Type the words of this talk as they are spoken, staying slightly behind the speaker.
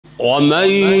ومن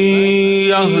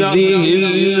يهده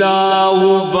الله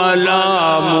فلا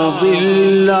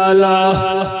مضل له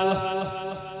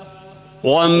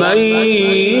ومن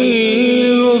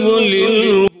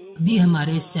يضلل. بھی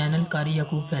ہمارے اس چینل قاری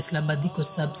یعقوب فیصل آبادی کو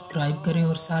سبسکرائب کریں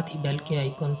اور ساتھ ہی بیل کے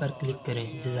آئیکن پر کلک کریں.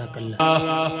 جزاک اللہ.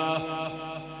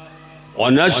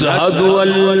 ونشهد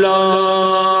أن لا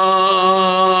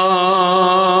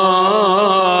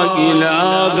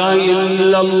إله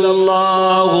إلا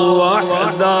الله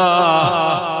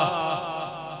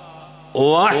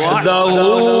وحده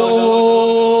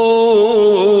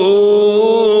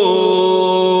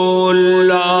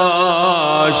لا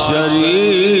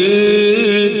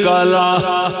شريك له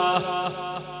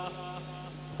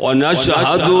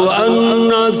ونشهد أن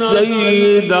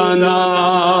سيدنا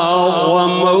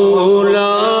ومولانا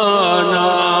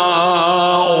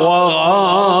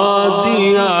وغادينا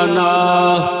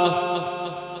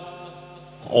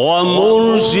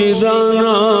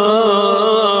ومرشدنا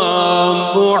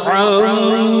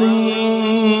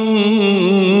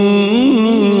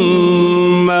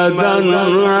محمدا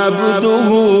عبده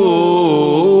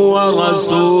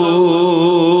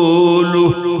ورسوله.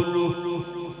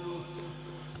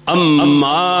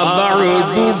 أما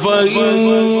بعد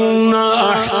فإن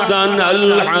أحسن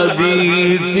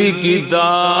الحديث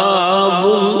كتاب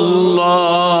الله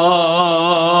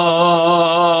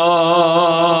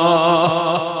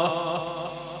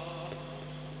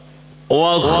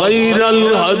وخير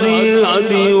الهدي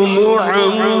هدي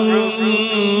محمد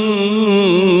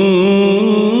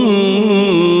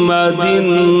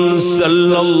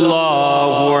صلى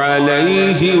الله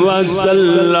عليه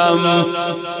وسلم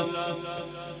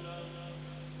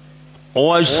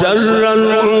وشر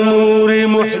الأمور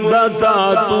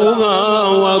محدثاتها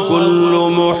وكل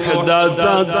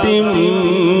محدثة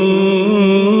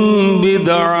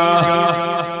بدعة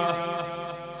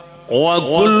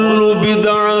وكل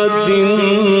بدعة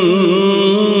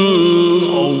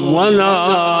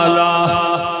ضلالة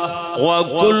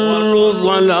وكل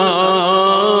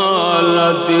ضلالة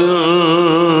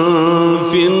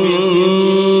في النار.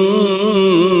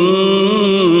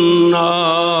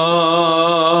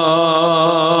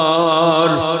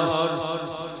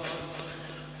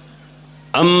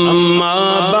 أما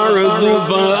بعد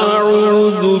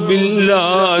فأعوذ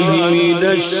بالله من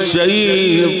الشيطان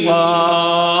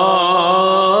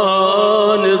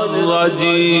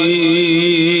الرجيم.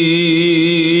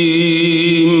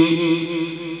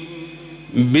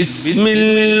 بسم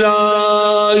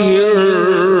الله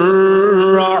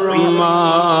الرحمن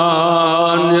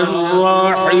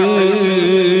الرحيم.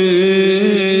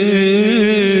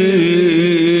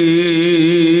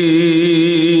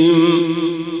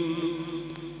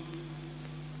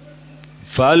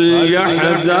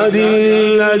 فليحذر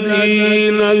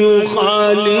الذين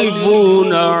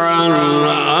يخالفون عن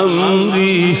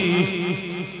أمره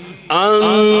أن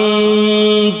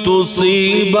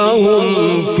تصيبهم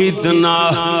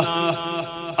فتنة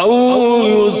أو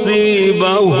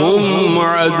يصيبهم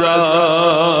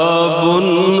عذاب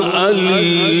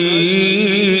أليم.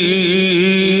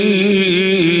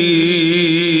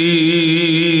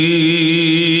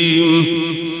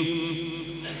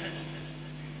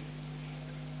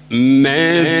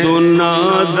 میں تو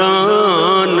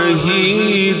نادان ہی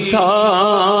تھا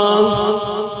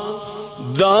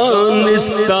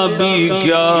دانستہ بھی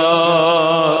کیا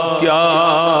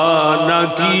نہ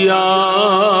کیا.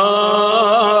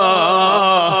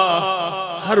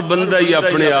 ہر بندہ ہی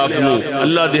اپنے آپ نو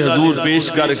اللہ دے حضور پیش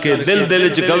کر کے دل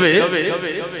چکوے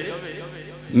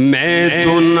میں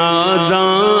تو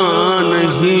نادان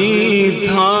ہی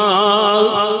تھا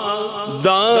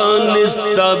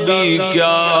دانستہ بھی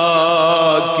کیا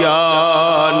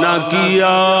نہ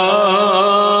کیا.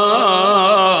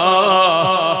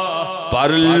 پر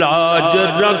لاج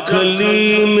رکھ لی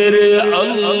میرے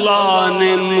اللہ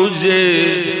نے مجھے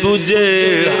تجھے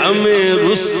ہمیں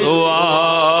رسوا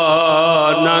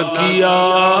نہ کیا.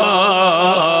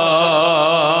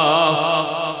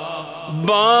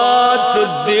 بات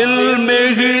دل میں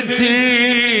ہی تھی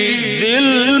دل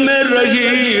میں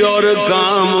رہی اور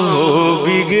کام ہو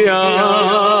بھی گیا.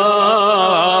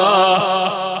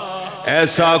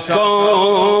 ایسا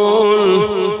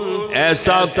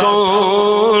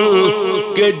کون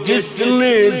کہ جس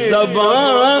نے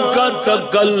زبان کا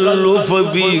تکلف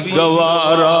بھی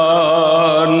گوارا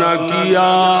نہ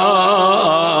کیا.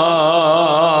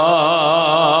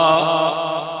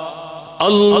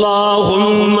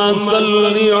 اللہم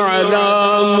صلی علی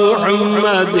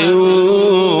محمد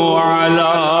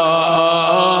وعلی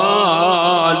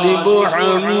آل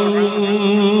محمد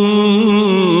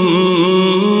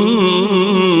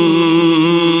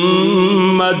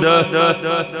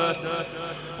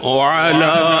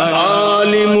وعلى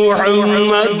آل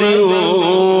محمد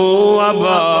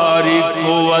وبارك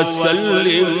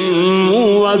وسلم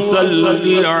وصل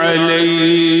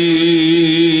عليه.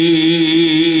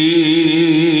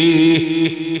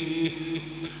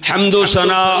 حمد و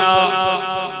ثنا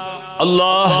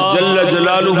اللہ جل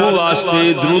جلالہ واسطے،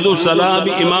 درود و سلام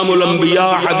امام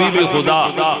الانبیاء حبیب خدا،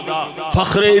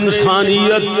 فخر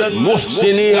انسانیت،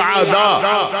 محسن اعداء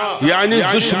یعنی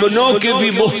دشمنوں کے بھی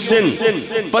محسن،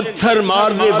 پتھر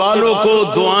مارنے والوں کو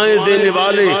دعائیں دینے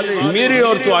والے، میرے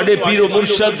اور تواڈے پیر و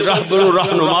مرشد، رہبر و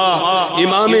رہنما،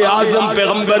 امام اعظم،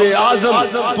 پیغمبر اعظم،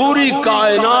 پوری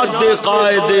کائنات دے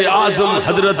قائد اعظم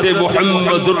حضرت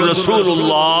محمد الرسول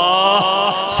اللہ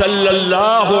صلی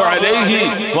اللہ علیہ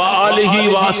وآلہ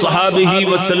وصحابہ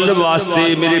وسلم واسطے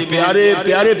میرے پیارے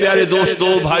پیارے پیارے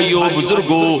دوستوں، بھائیوں،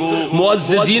 بزرگوں،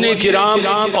 معززین کرام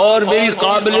اور میری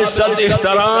قابل صد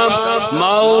احترام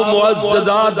ماؤں،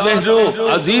 معززات بہنوں،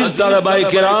 عزیز طلباء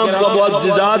کرام و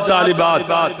معززات طالبات،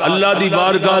 اللہ دی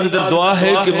بارگاہ اندر دعا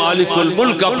ہے کہ مالک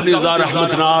الملک اپنی ذا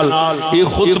رحمت نال یہ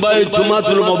خطبہ جمعۃ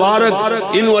المبارک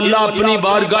انو اللہ اپنی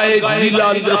بارگاہ جزیلہ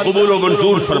اندر قبول و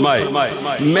منظور فرمائے.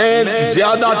 میں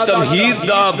زیادہ تمہید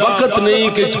دا وقت نہیں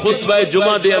کہ خطبہ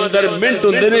جمعہ دے اندر منٹ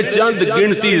ہوندے نے چند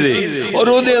گنتی دے، اور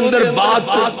او دے اندر بات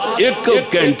ایک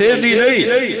گھنٹے دی نہیں،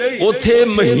 اوتھے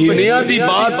مہینیاں دی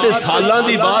بات تے سالاں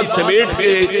دی بات سمیٹ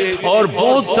کے اور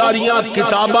بہت ساریاں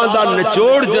کتاباں دا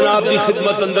نچوڑ جناب دی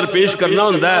خدمت اندر پیش کرنا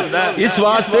ہوندا ہے. اس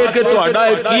واسطے کہ تہاڈا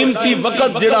ایک قیمتی وقت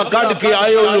جڑا کڈ کے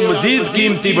آئے ہو مزید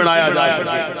قیمتی بنایا جائے.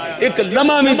 ایک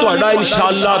لمحہ بھی تہاڈا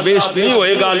انشاءاللہ ویسٹ نہیں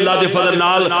ہوئے گا اللہ دے فضل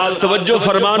نال. توجہ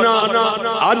فرمانا،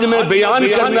 آج میں بیان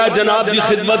کرنا جناب دی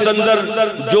خدمت اندر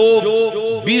جو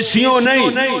بیسیوں نہیں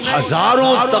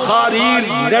ہزاروں تقاریر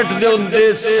نیٹ دے اندے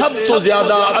سب تو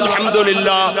زیادہ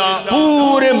الحمدللہ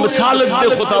پورے مسالک دے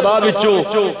خطبہ بچوں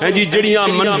ہیں جی جڑیاں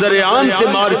منظر عام تے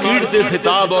مارکیٹ تے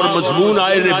خطاب اور مضمون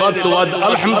آئے نے بد تو ود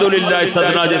الحمدللہ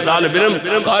صدنا جے طالب علم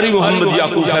قاری محمد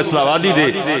یعقوب فیصلابادی دے.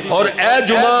 اور اے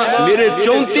جمعہ میرے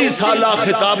 34 سالہ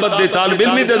خطابت دے طالب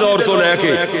علمی دے دور تو لے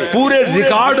کے پورے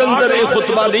ریکارڈ اندر ایک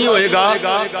خطبہ نہیں ہوئے گا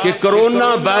کہ کرونا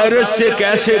وائرس سے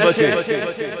کیسے بچے.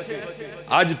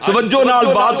 آج توجہ نال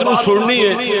بات نو سننی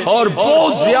ہے اور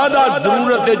بہت زیادہ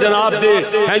ضرورت ہے جناب دے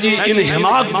ہیں جی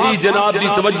انہماک دی، جناب دی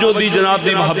توجہ دی، جناب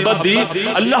دی محبت دی.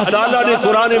 اللہ تعالیٰ نے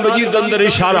قرآن مجید اندر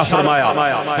اشارہ فرمایا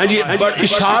ہیں جی،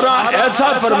 اشارہ ایسا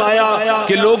فرمایا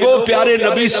کہ لوگوں پیارے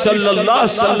نبی صلی اللہ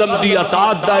علیہ وسلم دی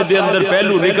اطاعت دے اندر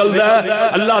پہلو نکل دا ہے.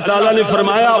 اللہ تعالیٰ نے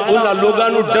فرمایا انہاں لوگاں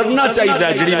نو ڈرنا چاہیے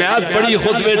ہے. جڑی میں آیت پڑھی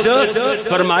خطبے چ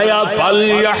فرمایا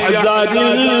فَلْيَحْذَرِ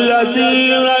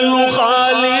الَّذِينَ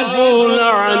يُخَالِفُونَ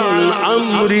عن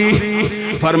امری،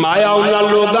 فرمایا انہاں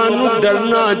لوگاں نو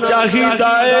ڈرنا چاہیے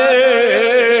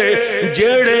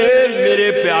جیڑے میرے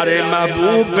پیارے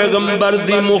محبوب پیغمبر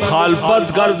دی مخالفت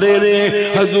کر دینے،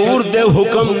 حضور دے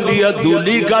حکم دی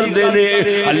عدولی کر دینے.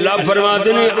 اللہ فرما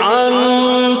دینے ان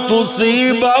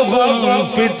تصیبہم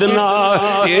فتنہ،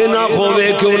 اے نہ ہوئے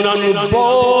کہ انہاں نو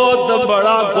بہت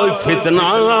بڑا کوئی فتنہ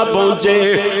پہنچے،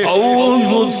 او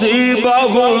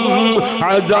یصیبہم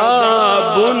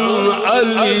عذاب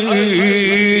علیم،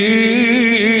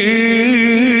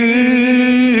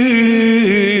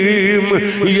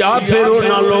 یا پھر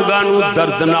انہاں لوگاں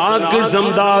دردناک قسم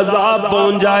دا عذاب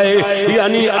پہنچ جائے.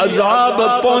 یعنی عذاب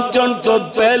پہنچن تو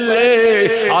پہلے،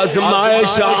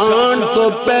 آزمائش آن تو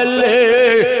پہلے،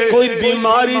 کوئی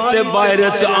بیماری تے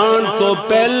وائرس آن تو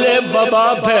پہلے، وبا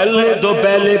پھیلنے تو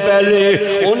پہلے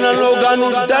انہاں لوگاں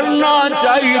ڈرنا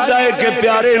چاہیے کہ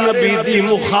پیارے نبی دی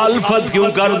مخالفت کیوں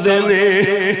کر دینے.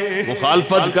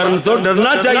 مخالفت کرن تو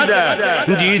ڈرنا چاہیے.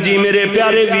 جی جی میرے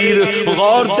پیارے ویر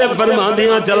غور تے فرما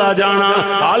دیاں چلا جانا.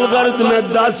 الغرض میں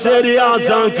دس سے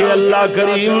ریاضاں کہ اللہ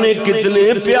کریم نے کتنے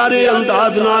پیارے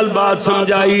انداز نال بات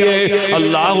سمجھائی ہے.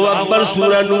 اللہ اکبر.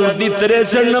 سورہ نور دی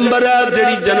 63 نمبر ہے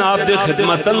جڑی جناب دے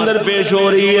خدمت اندر پیش ہو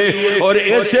رہی ہے. اور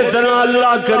اسی طرح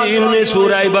اللہ کریم نے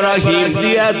سورہ ابراہیم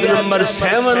دی آیت نمبر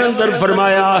 7 اندر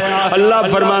فرمایا. اللہ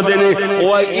فرما دینے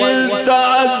وَإِذْ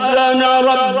تَأَذَّنَ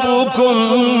رَبُّكُمْ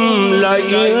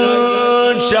لَئِن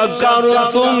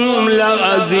شَكَرْتُمْ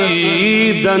لَأَزِيدَنَّكُمْ.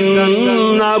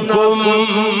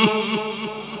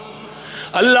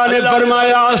 اللہ نے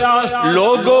فرمایا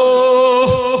لوگو،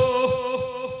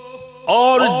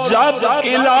 اور جب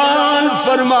اعلان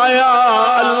فرمایا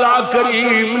اللہ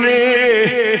کریم نے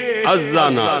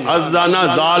ازانا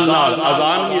زال نال،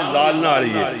 اذان یہ زال نال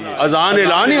ہی ہے، اذان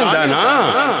اعلان ہی ہوتا ہے نا.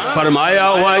 فرمایا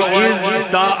وَإِذْ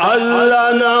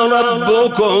تَأَذَّنَ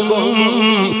رَبُّكُمْ،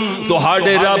 تو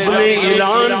ہاڑے رب نے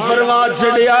اعلان فرما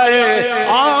چھڑیا ہے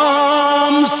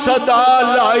عام صدا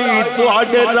لائی تو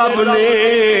آڈے رب نے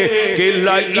کہ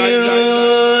لَئِن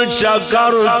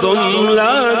شَكَرْتُمْ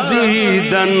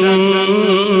لَزِيدَنَّكُمْ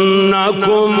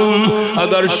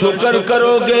اگر شکر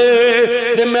کرو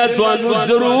گے تو میں تو انو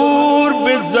ضرور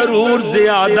بے ضرور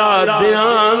زیادہ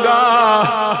دیاں گا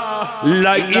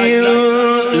لَئِن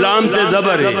لام تے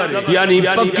زبر ہے یعنی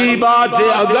پکی بات ہے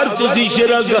اگر تسی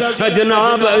شرک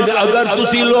جناب اگر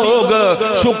تسی لوگ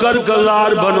شکر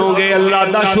گزار بنو گے اللہ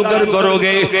دا شکر کرو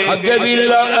گے اگر بھی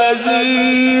لَأَزِيدَنَّكُمْ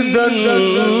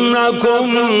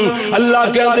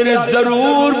اللہ کے اندر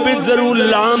ضرور بے ضرور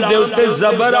لام دے اتے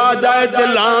زبر آ جائے تے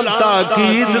لام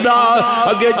تاکید دا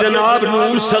اگر جناب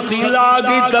نون ثقیل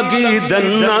آگی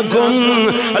تَقِیدَنَّكُمْ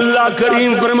اللہ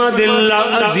کریم فرما دے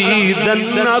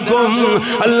لَأَزِيدَنَّكُمْ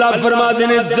اللہ فرما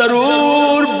دینے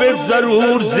ضرور بے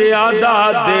ضرور زیادہ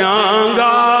دیاں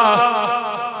گا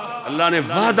اللہ نے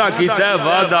وعدہ کیتا ہے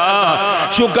وعدہ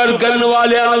شکر کرنے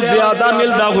والے زیادہ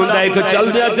ملدہ ہوندہ ہے کہ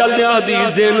چل دیا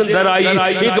حدیث دین اندر آئی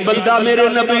ایک بندہ میرے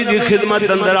نبی دی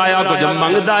خدمت اندر آیا کچھ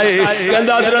مانگدہ ہے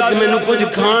کہندہ حضرت میں نے کچھ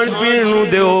کھان پینوں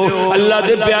دیو اللہ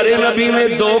دے پیارے نبی نے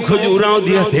 2 کھجوراں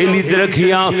دی ہتھیلی دے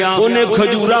رکھیاں انہیں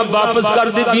کھجوراں واپس کر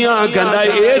دیتیاں کہندہ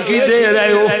ایک ہی دے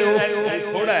رہے ہو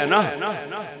تھوڑا ہے نا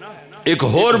ایک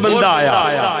اور بندہ آیا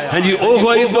ہاں جی او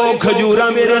ہوئی 2 کھجورہ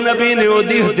میرے نبی نے او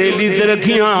دی ہتھیلی تے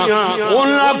رکھیاں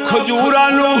انہاں کھجورہ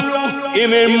نو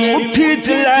میں مٹھی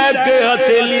چلے کے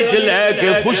ہتھیلی چلے کے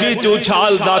خوشی چو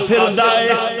چھال دا پھر دائے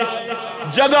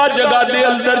جگہ جگہ دے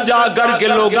اندر جا کر کے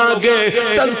لوگاں کے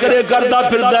تذکرے کردہ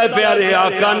پھر دائے پیارے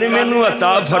آقا نے میں نو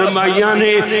عطا فرمائیاں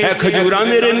نے اے کھجورہ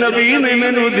میرے نبی نے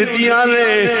میں نو دتیاں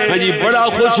نے جی بڑا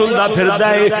خوش ہوندہ پھر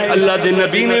دائے اللہ دے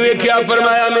نبی نے وہ کیا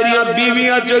فرمایا میریاں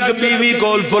بیویاں چک بیوی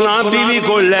کول فلان بیوی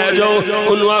کول لے جاؤ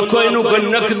انہوں آنکھو انہوں کو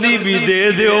نقدی بھی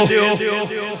دے دیو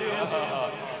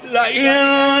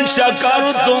لَئِن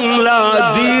شَكَرْتُمْ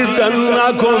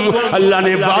لَزِيدَنَّكُمْ اللہ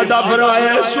نے وعدہ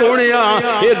فرمایا سوڑیا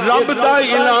یہ رب دا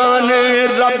اعلان ہے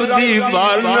رب دی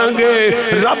وارنگے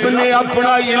رب نے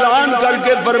اپنا اعلان کر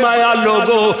کے فرمایا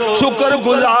لوگو شکر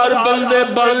گزار بندے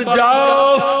بن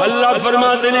جاؤ اللہ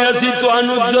فرما دینے اسی تو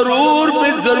انو ضرور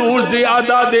بے ضرور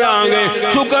زیادہ دے آنگے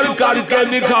شکر کر کے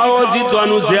بکھاؤ اسی تو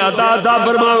انو زیادہ دا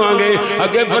فرماوانگے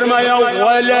اگر فرمایا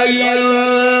وَلَئِن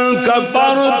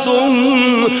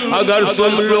كَفَرْتُمْ اگر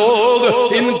تم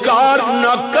لوگ انکار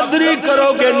نہ قدری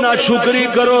کرو گے نہ شکری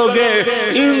کرو گے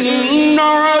ان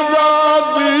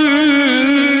عذابی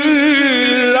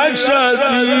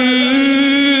لشدید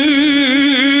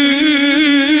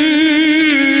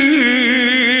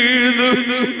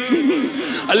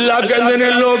اللہ کہتے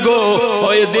ہیں لوگوں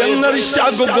اور یہ دے اندر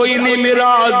شک کوئی نہیں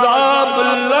میرا عذاب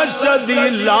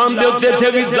لشدید لام دے ہوتے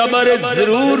تھے بھی زبر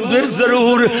ضرور پھر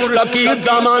ضرور تقید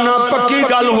دامانا پکی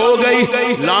گل ہو گئی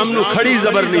لام نو کھڑی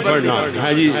زبر نہیں پڑھنا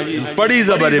ہے جی پڑی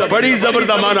زبر ہے پڑی زبر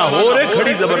دامانا ہو رہے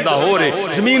کھڑی زبر دا ہو رہے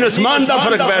زمین اسمان دا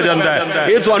فرق پہ جاندہ ہے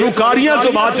یہ تو انو کاریاں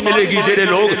تو بات ملے گی جڑے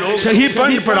لوگ صحیح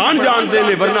پڑھان جان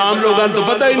دینے ورنہ عام لوگاں تو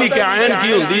پتہ ہی نہیں کہ عین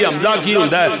کی ہوندی حمزہ کی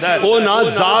ہوندہ ہے وہ نہ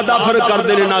زادہ فرق کر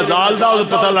دینے نہ زال دا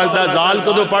پتہ لگتا ہے زال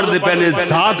کو تو پڑھ دے پہنے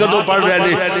زا کو تو پڑھ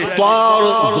رہنے توار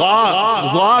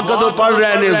زوا کو تو پڑھ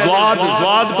رہنے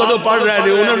زواد کو تو پڑھ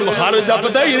رہنے انہوں نے خارج دا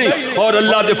پتہ ہی نہیں اور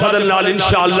اللہ دے فضل نال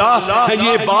انشاءاللہ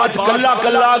یہ بات کلا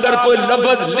اگر کوئی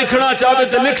لفظ لکھنا چاہے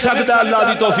تو لکھ سکتا ہے اللہ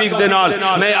دی توفیق دے نال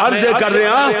میں عرض کر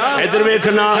رہا ادھر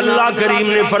ویکھنا اللہ کریم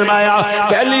نے فرمایا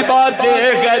پہلی بات ہے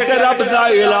کہ رب دا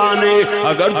اعلان ہے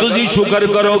اگر تسی شکر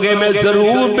کرو گے میں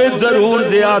ضرور بے ضرور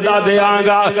زیادہ دیاں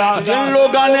گا جن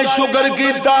لوگاں نے شکر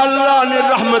کیتا اللہ نے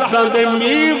رحمتاں دے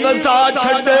میر وسا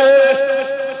چھڑے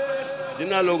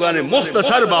جنہ لوگاں نے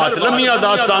مختصر بات لمیہ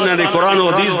داستانیں نے قرآن و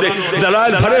حدیث دے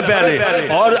دلائل بھرے پہلے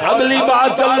اور اگلی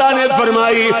بات اللہ نے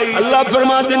فرمائی اللہ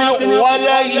فرماتے ہیں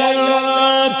وَلَئِن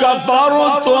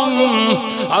كَفَرْتُمْ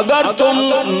اگر تم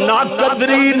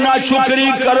ناقدری ناشکری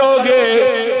کرو گے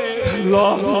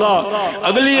اللہ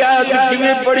اگلی آیت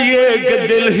کیویں پڑھیے کہ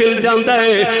دل ہل جاندہ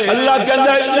ہے اللہ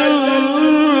کہتا ہے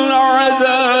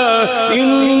ان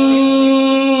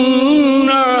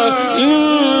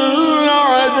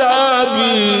عذابی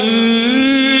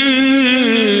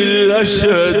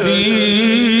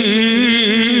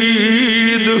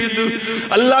لشدید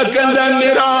اللہ کہتا ہے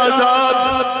میرا عذاب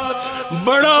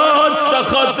بڑا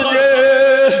سخت جے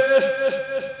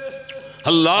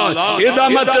اللہ یہ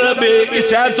مطلب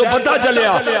اس آیت تو پتہ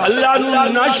چلیا اللہ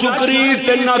نہ شکری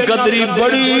تے نہ قدری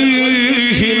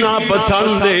بڑی ہی نہ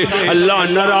پسند ہے اللہ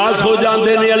ناراض ہو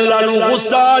جاندے نے اللہ نو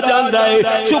غصہ آ جاندا ہے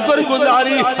شکر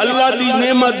گزاری اللہ دی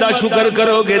نعمت دا شکر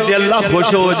کرو گے تے اللہ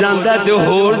خوش ہو جاندا ہے تے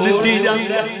ہور دتی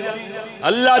جاندا ہے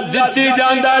اللہ دیتی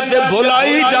جاندہ ہے تے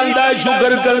بھلائی جاندہ ہے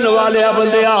شکر کرنے والے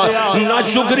بندیا نہ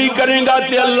شکری کریں گا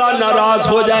تے اللہ ناراض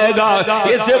ہو جائے گا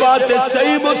اسے بات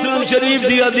صحیح مسلم شریف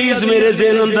دی حدیث میرے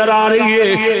ذہن اندر آ رہی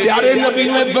ہے پیارے نبی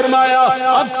نے فرمایا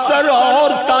اکثر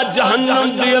عورتاں جہنم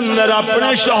دی اندر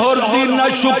اپنے شوہر دی نہ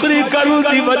شکری کرن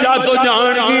دی وجہ تو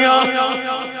جان گیا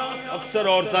اکثر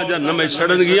عورتاں جہنم میں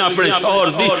سڑن گیا اپنے شوہر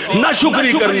دی نہ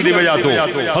شکری کرن دی وجہ تو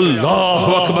اللہ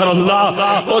اکبر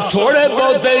اللہ وہ تھوڑے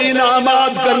بہت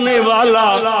انعامات کرنے والا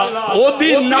وہ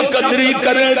دی نہ قدری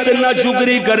کرے تے نہ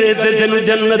شکری کرے تے تینوں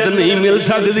جنت نہیں مل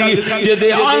سکتی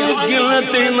جدے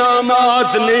انگنت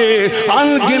انعامات نے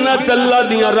انگنت اللہ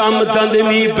دیاں رحمتاں دے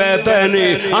می پہ پہ نے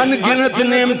انگنت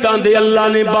نعمتاں دے اللہ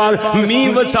نے بار می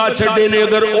وسا چھڑے نے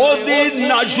اگر وہ دی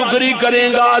نہ شکری کریں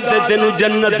گا تے تینوں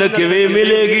جنت کیویں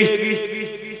ملے گی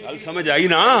سمجھ آئی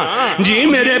نا جی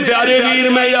میرے پیارے ویر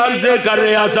میں عرض کر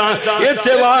رہا سا اس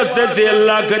سے واسطے تھے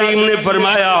اللہ کریم نے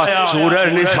فرمایا سورہ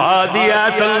نساء دی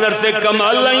آیت اندر سے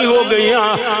کمال نہیں ہو گئیاں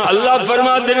اللہ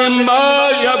فرماتے ہیں ما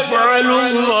یفعل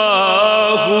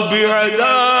اللہ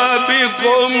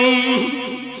بعذابکم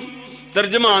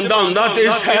ترجمہ آندہ ہوندہ تے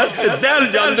شاید تے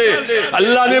دل جاندے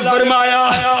اللہ نے فرمایا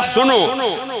سنو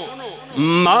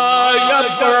ما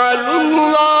یفعل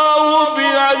اللہ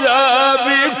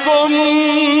بعذابکم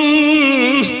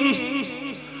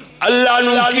اللہ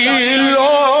نو کی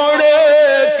لوڑے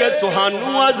کہ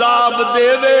تہانو عذاب دے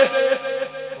وے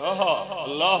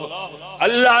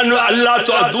اللہ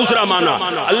تو دوسرا معنی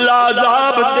اللہ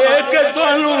عذاب دے کہ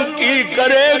تہانو کی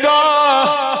کرے گا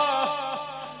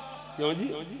کیوں جی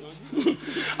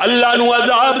اللہ نو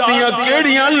عذاب دیا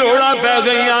کیڑیاں لوڑا پہ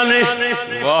گئیاں نے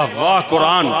واہ واہ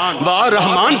قرآن واہ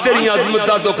رحمان تیری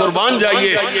عظمتہ تو قربان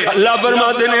جائیے اللہ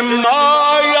فرماتے ہیں ما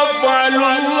یفعل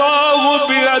اللہ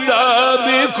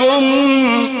بعذابکم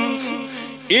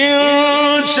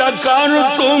ان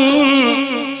شکرتم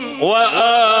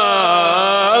وآمنتم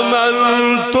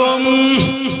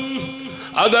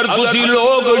اگر تسی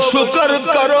لوگ شکر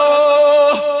کرو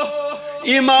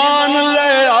ایمان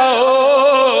لے آؤ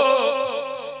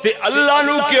تے اللہ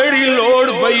نو کیڑی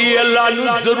لوڑ پئی اللہ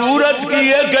نو ضرورت کی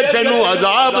ہے کہ تینو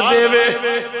عذاب دے وے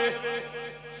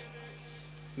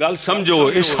گل سمجھو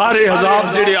اس سارے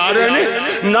عذاب جڑے آ رہے ہیں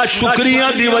نہ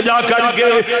شکریاں دی وجہ کر کے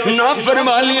نہ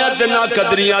فرمالیاں تے نہ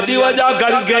قدریاں دی وجہ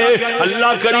کر کے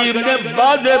اللہ کریم نے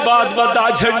واضح بات بتا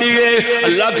چھڑیے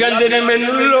اللہ کہندے نے میں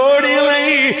لوڑی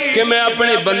نہیں کہ میں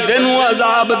اپنے بندے نو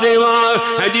عذاب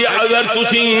دیواں جی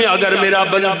اگر میرا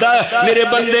بندہ میرے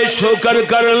بندے شکر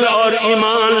کرن اور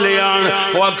ایمان لے آن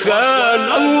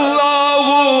وَكَانَ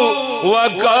اللَّهُ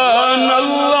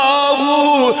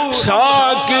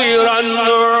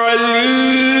شَاكِرًا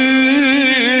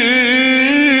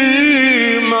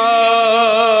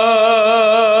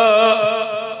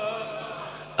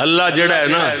اللہ جڑا ہے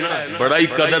نا بڑا ہی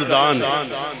قدردان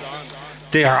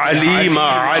تے علیمہ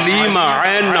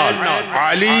عین نال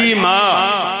علیمہ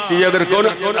تے اگر کون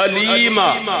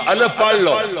علیمہ الف پڑھ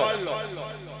لو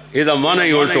یہ دا معنی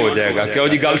ہی الٹ ہو جائے گا کیوں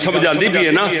جی گل سمجھ آندی بھی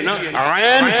ہے نا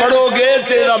عین پڑھو گے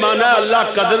تے دا معنی اللہ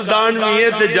قدردان بھی ہے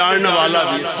تے جاننے والا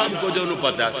بھی ہے سب کو جو انہوں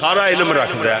پتا ہے سارا علم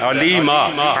رکھ دیا ہے علیمہ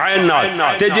عین نال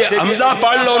تے جے حمزہ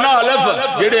پڑھ لو نا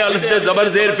الف جڑے الف تے زبر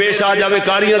زیر پیش آ جاوے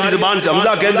کاریاں دی زبان چ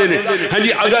حمزہ کہندے نے ہاں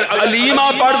جی اگر علیمہ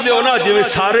پڑھ دے ہو نا جو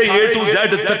سارے اے ٹو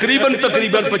زیڈ تقریباً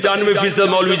 95%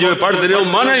 مولوی جو پڑھ دے نے وہ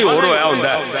معنی ہی ہو رہا ہوندہ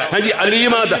ہے ہاں جی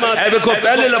علیمہ اے دیکھو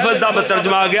پہلے لفظ دا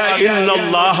ترجمہ آ گیا ان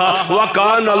اللہ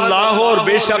وکان اللہ اور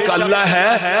بے شک اللہ ہے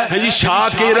ہاں جی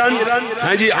شاکرن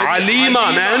ہاں جی علیمہ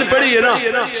میں پڑھی ہے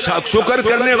نا شکر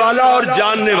کرنے والا اور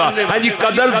جاننے والا ہاں جی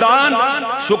قدردان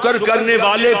شکر کرنے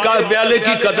والے کا بیالے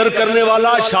کی قدر کرنے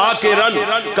والا شاکرن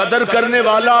قدر کرنے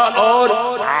والا اور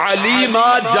علیمہ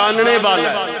جاننے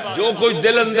والا جو کچھ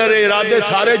دل اندر ارادے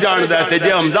سارے جان دیتے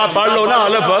جے حمزہ پڑھ لو نا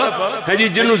الف ہاں جی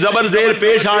جنہوں زبر زیر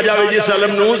پیش آ جاوے جس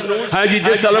الف نوز ہاں جی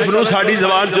جس الف نوز ساڑھی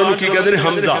زبان جنہوں کی قدر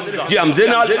حمزہ جی حمزے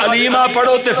نال علیمہ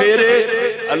پڑھو تے پھر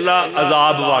اللہ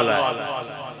عذاب والا ہے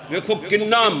دیکھو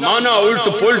کنہ معنی الٹ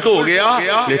پلٹ ہو گیا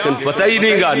لیکن پتہ ہی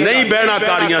نہیں گا نہیں بینا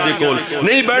کاریاں دے کول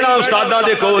نہیں بینا استادہ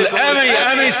دے کول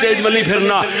ایویں سٹیج ملی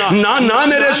پھرنا نہ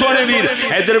میرے سونے ویر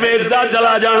ادھر ویکھدا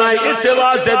چلا جانا ہے اس سے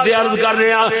واسطے عرض کر رہے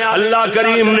ہیں اللہ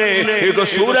کریم نے ایک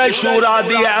سورہ شورا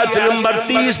دی آیت نمبر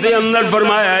 30 دے اندر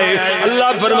فرمایا ہے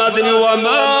اللہ فرماتے ہیں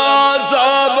وَمَا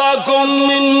صَابَكُم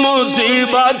مِّن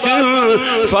مُّصِيبَةٍ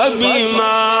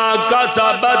فَبِمَا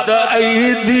كَسَبَتْ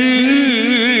أَيْدِيكُمْ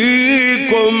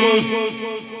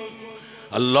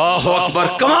اللہ اکبر،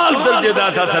 کمال درجے دا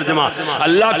تھا ترجمہ۔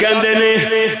 اللہ کہندے نے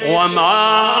وَمَا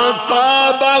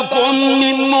أَصَابَكُم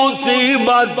مِّن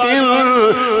مُّصِيبَةٍ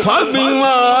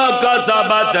فَبِمَا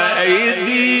كَسَبَتْ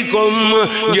أَيْدِيكُم،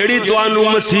 جڑی تانوں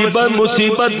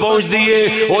مصیبت پہنچ دیئے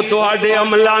وہ تواڈے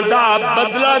عملاں دا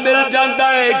بدلہ مل جاندا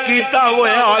ہے، کیتا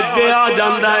ہویا اگے آ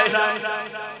جاندا ہے۔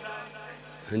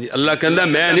 اللہ کہندہ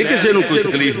میں نہیں کسی نو کوئی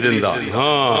تکلیف دیندہ،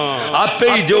 ہاں آپ پہ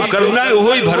ہی جو کرنا ہے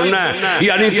وہی بھرنا ہے،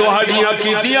 یعنی توہاڈیاں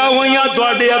کیتیاں ہوئیاں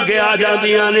توہاڈے اگے آ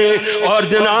جاندیاں نے۔ اور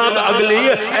جناب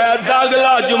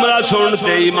اگلا جملہ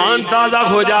سنتے ایمان تازہ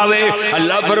ہو جاوے۔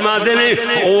 اللہ فرماتے ہیں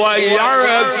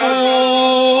وَيَعْفُو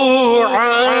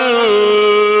عَن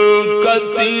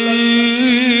كَثِيرٍ،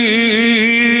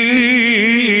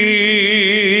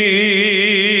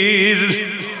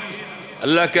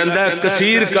 اللہ کہندہ ہے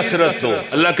کثیر کثرت تو،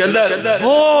 اللہ کہندہ ہے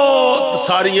بہت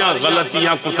ساریاں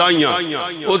غلطیاں کتائیاں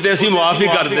وہ دیسی معافی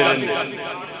کر دے رہے ہیں۔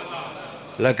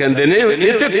 اللہ کہندے نے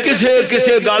یہ تے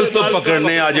کسے گال تو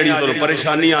پکڑنے آ جڑی تو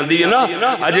پریشانی آندی ہے نا،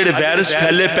 آ جڑے وائرس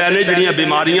پھیلے پہنے جڑیاں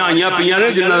بیماریاں آئیاں پیاں نے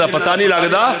جنہاں دا پتہ نہیں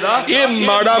لگدا، یہ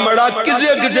ماڑا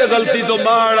کسے غلطی تو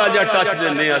ماڑا جا ٹچ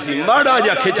دینے اسی، ماڑا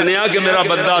جا کھچنے آ کہ میرا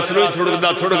بندہ اثروں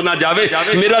تھڑک نہ جاوے،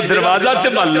 میرا دروازہ تے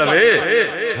بل لوے۔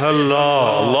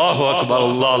 اللہ اکبر،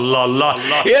 اللہ اللہ۔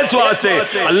 اس واسطے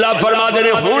اللہ فرما دے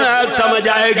رہے ہون آیت سمجھ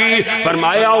آئے گی،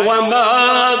 فرمایا وَمَا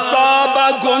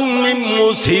أَصَابَكُم مِّن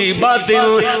مُّصِيبَةٍ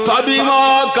فَبِمَا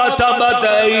كَسَبَتْ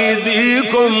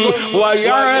أَيْدِيكُمْ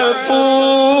وَيَعْفُو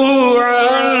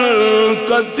عَن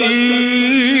كَثِيرٍ۔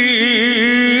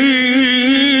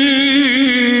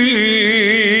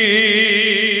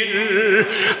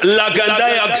 اللہ کہتا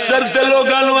ہے اکثر تے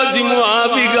لوگاں نو اسی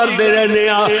معافی کر دے رہنے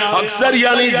ہاں، اکثر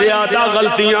یعنی زیادہ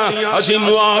غلطیاں اسی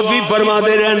معافی فرما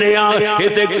دے رہنے ہاں، یہ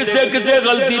تے کسے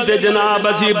غلطی تے جناب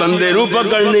اسی بندے نو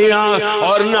پکڑنے ہاں۔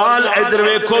 اور نال ادھر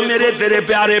ویکھو میرے تیرے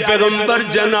پیارے پیغمبر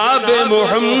جناب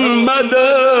محمد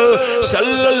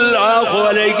صلی اللہ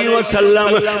علیہ وسلم،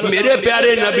 میرے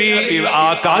پیارے نبی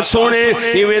آقا سونے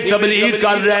ایویں تبلیغ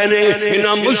کر رہے نے،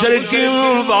 انہاں مشرکین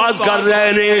باز کر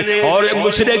رہے نے، اور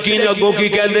مشرکین اگوں کی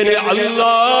کہندے نے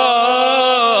اللہ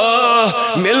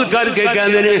مل کر کے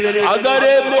کہندے نے اگر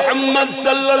محمد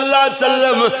صلی اللہ علیہ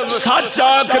وسلم سچ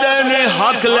آکھ رہے نے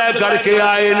حق لے کر کے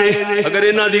آئے نے، اگر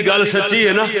انہاں دی گل سچی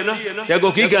ہے نا کہ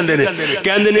اگوں کی کہندے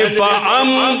نے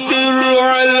فَأَمْطِرْ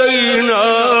عَلَيْنَا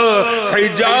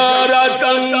حِجَارَةً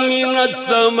مِّنَ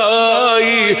السَّمَاءِ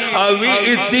أَوْ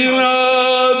ائْتِنَا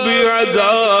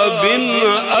بِعَذَابٍ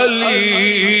أَلِيمٍ۔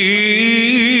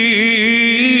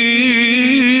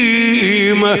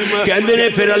 کہندے نے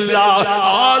پھر اللہ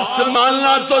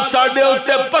آسمانہ تو ساڑھے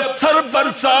ہوتے پتھر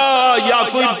برسا یا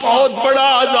کوئی بہت بڑا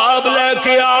عذاب لے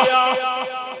کے آ۔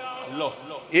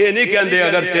 یہ نہیں کہندے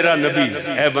اگر تیرا نبی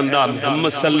اے بندہ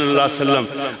محمد صلی اللہ علیہ وسلم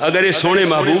اگر یہ سونے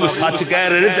محبوب سچ کہہ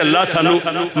رہے ہیں تو اللہ سانو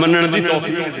منن دی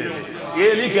توفیق دے۔ یہ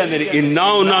نہیں کہندے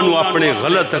انہاں انہاں نو اپنے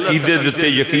غلط عقیدے دیتے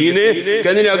یقین ہے،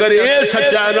 کہندے اگر یہ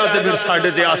سچا ہے نا تو پھر ساڑھے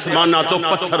تے آسمانہ تو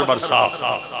پتھر برسا۔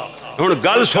 ہن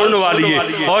گل سنن والی ہے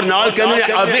اور نال کہندے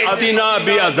ابئتنا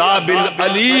بعذاب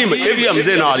علیم، یہ بھی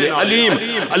حمزے نال ہے علیم،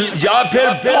 یا پھر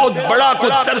بہت بڑا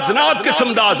کوئی دردناک قسم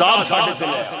دا عذاب ساڑھے سے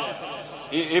لے۔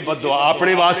 یہ بدعا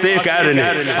اپنے واسطے یہ کہہ رہے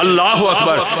ہیں۔ اللہ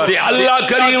اکبر۔ تے اللہ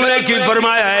کریم نے کی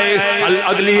فرمایا ہے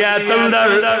اگلی آیت اندر،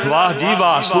 واہ جی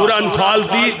واہ، سورہ انفال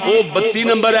دی وہ 32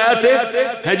 نمبر آیت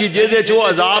ہے جی جیدے چو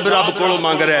عذاب رب کو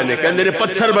مانگ رہے ہیں، کہندے نے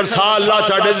پتھر برسا اللہ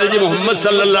ساڑھے سے جی محمد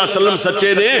صلی اللہ علیہ وسلم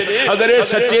سچے نے، اگر یہ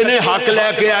سچے نے حق لے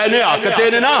کے آئے نے حق تے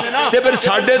نے نا تے پھر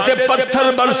ساڑھے تے پتھر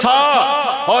برسا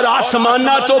اور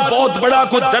آسمانہ تو بہت بڑا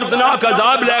کوئی دردناک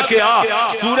عذاب لے کے آ۔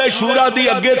 سورہ شورہ دی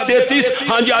اگے 33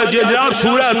 ہاں جی جناب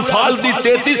سورہ انفال دی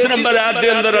 33 نمبر آیت دے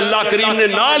اندر اللہ کریم نے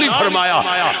نال ہی فرمایا،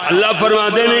 اللہ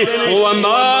فرماتے ہیں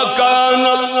وَمَا كَانَ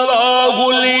اللَّهُ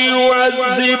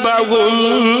لِيُعَذِّبَهُمْ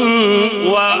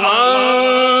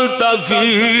وَأَنْتَ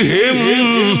فِيهِمْ۔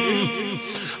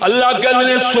 اللہ کہتے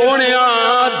ہیں سونیا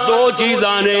دو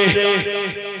چیزانے،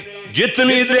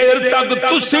 جتنی دیر تک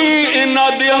تسی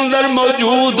انہاں دے اندر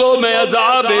موجود ہو میں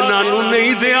عذاب انہاں نو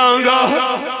نہیں دیاں گا۔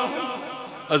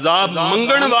 عذاب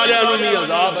منگن والے انہوں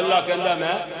عذاب اللہ کہندہ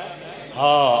میں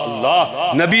ہاں اللہ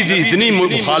نبی دی اتنی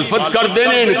مخالفت کر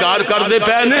دینے انکار کر دے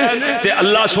پہنے تے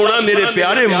اللہ سونا میرے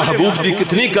پیارے محبوب دی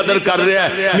کتنی قدر کر رہا ہے،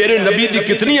 میرے نبی دی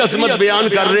کتنی عظمت بیان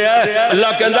کر رہا ہے۔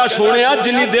 اللہ کہندہ سونے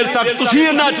جنی دیر تک تسی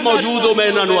انہاں موجود ہو میں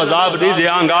انہوں عذاب نہیں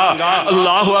دیاں گا۔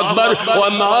 اللہ اکبر۔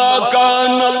 وَمَا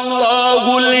كَانَ اللَّهُ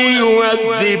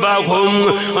لِيُعَذِّبَهُمْ،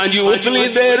 ہاں جی اتنی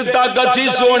دیر تک اسی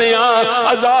سونے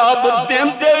عذاب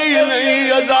دیندے ہی نہیں،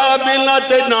 عذاب اللہ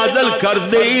تے نازل کر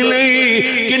دے ہی نہیں۔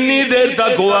 کنی دیر دیر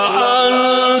تک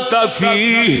وَأَنْتَ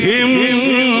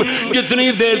فِيهِمْ جتنی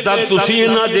دیر تک تسی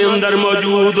انہاں دے اندر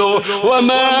موجود ہو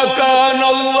وَمَا كَانَ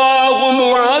اللَّهُ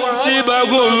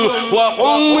مُعَذِّبَهُمْ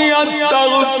وَهُمْ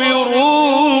يَسْتَغْفِرُونَ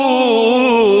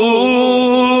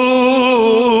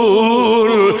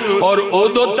اور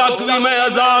ادو تک بھی میں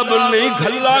عذاب نہیں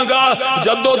کھلاں گا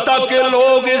جدو تک کہ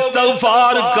لوگ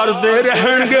استغفار کر دے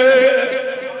رہیں گے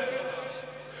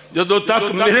جدو تک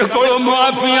میرے کو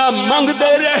معافیاں مانگ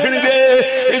دے رہیں گے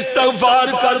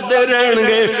استغفار کر دے رہیں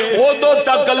گے ادو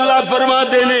تک اللہ فرما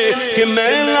دینے کہ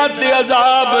میں نہ تے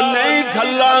عذاب نہیں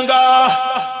کھلاں گا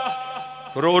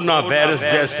کرونا وائرس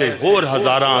جیسے اور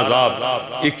ہزاراں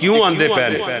عذاب یہ کیوں آندے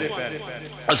پہلے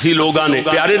اسی لوگاں نے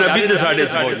پیارے نبی دے ساڑھے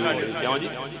سے موجود ہیں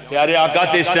پیارے آقا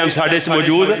تے اس ٹائم ساڑھے سے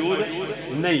موجود ہیں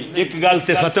نہیں ایک گل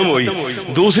تے ختم ہوئی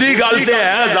دوسری گل تے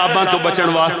ہے عذاباں تو بچن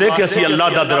واسطے کہ اسی اللہ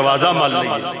دا دروازہ مال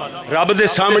لئیے رب دے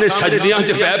سامنے سجدیاں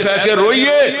چھ پہ کے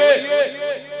روئیے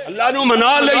اللہ نو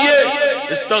منا لئیے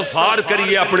استغفار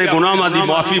کریے اپنے گناہاں دی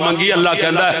معافی منگی اللہ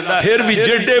کہندا ہے پھر بھی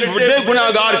جڑے بڑے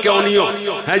گناہگار کیوں نہیں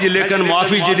ہو ہیں جی لیکن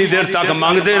معافی جنی دیر تک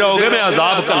مانگ دے رہو گے میں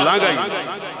عذاب کھلاں گا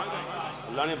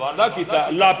اللہ نے وعدہ کیتا ہے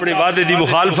اللہ اپنے وعدے دی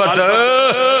مخالفت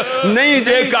نہیں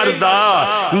جے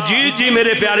کردہ جی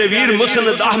میرے پیارے ویر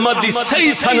مسند احمد دی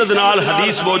صحیح سند نال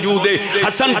حدیث موجود ہے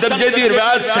حسن درجے دی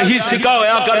روایت صحیح سکھا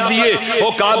ہویا کر دیئے وہ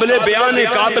قابل بیان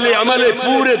قابل عمل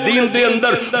پورے دین دے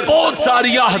اندر بہت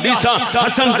ساری حدیثاں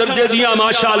حسن درجے دیاں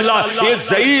ماشاءاللہ یہ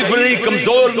ضعیف نہیں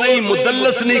کمزور نہیں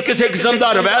مدلس نہیں کسی قسم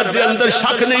دا روایت دے اندر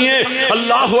شک نہیں ہے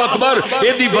اللہ اکبر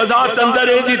یہ دی وضاحت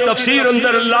اندر یہ دی تفسیر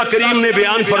اندر اللہ کریم نے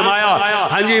بیان فرمایا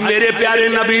ہاں جی میرے پیارے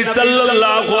نبی صلی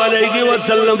اللہ علیہ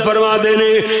وسلم فرما دینے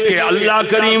کہ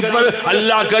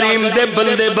اللہ کریم دے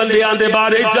بندیاں دے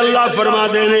بارے چلا فرما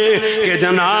دینے کہ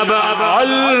جناب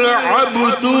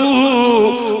العبد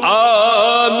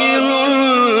آمن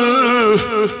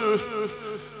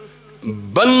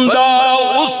بندہ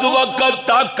اس وقت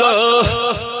تک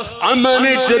امن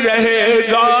چ رہے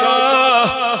گا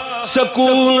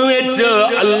سکون وچ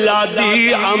اللہ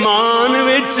دی امان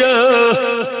وچ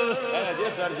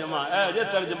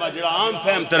ترجمہ جڑا عام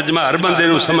فہم ترجمہ ہر بندے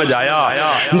نو سمجھ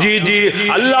آیا جی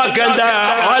اللہ کہندا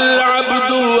ہے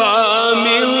العبد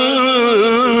آمن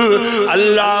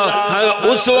اللہ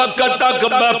اس وقت تک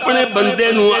اپنے بندے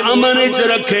نو امن وچ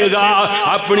رکھے گا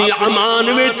اپنی امان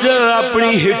وچ اپنی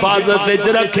حفاظت وچ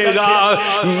رکھے گا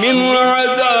من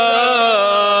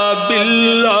عذاب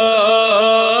اللہ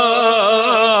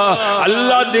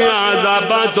دے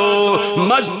عذاباں تو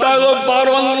مستغفر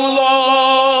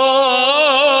اللہ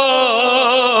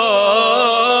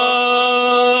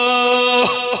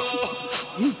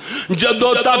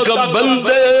جدو تک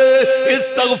بندے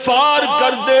استغفار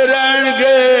کر دے رہیں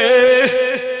گے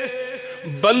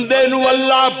بندے نو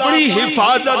اللہ اپنی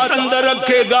حفاظت اندر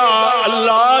رکھے گا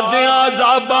اللہ دے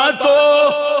عذاباں تو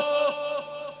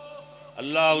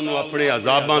اللہ انہوں اپنے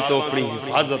عذاباں تو اپنی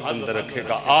حفاظت اندر رکھے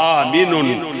گا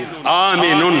آمینن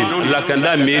آمینن اللہ کہندہ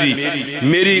ہے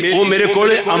میری وہ میرے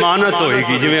کولے امانت ہوئے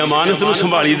گی جو میں امانت نو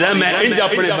سنبھالی دا ہے میں انج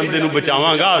اپنے بندے نو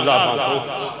بچاواں گا عذاباں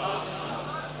تو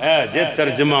جے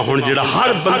ترجمہ ہون جڑا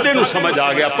ہر بندے نو سمجھ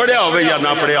آ گیا پڑھیا ہوئے یا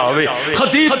نہ پڑھیا ہوئے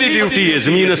خطیب دی ڈیوٹی ہے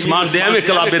زمین اسمان دے میں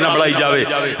کلابے نہ بڑھائی جاوے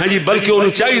ہاں جی بلکہ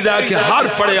انہوں چاہیے دا کہ ہر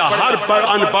پڑھیا ہر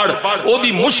ان پڑھ او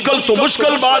دی مشکل تو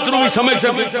مشکل بات نو بھی سمجھ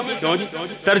سکے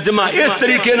ترجمہ اس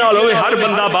طریقے نال ہوئے ہر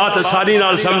بندہ بات آسانی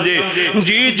نال سمجھے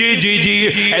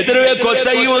جی ادھر کو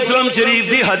صحیح مسلم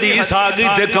شریف دی حدیث آگئی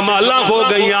تے کمالاں ہو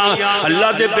گئیاں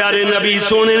اللہ دے پیارے نبی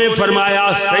سونے نے فرمایا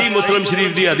صحیح مسلم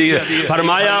شریف دی حدیث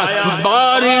فرمایا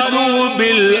باردو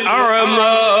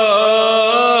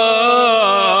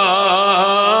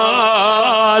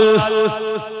بالاعمال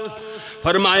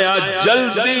فرمایا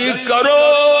جلدی کرو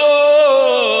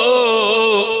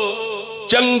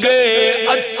چنگے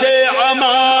اچھے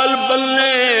اعمال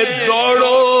بننے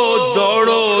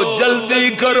دوڑو جلدی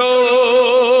کرو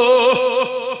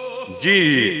جی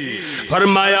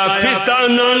فرمایا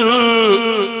فتنن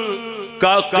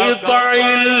کا قطع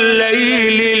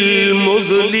اللیل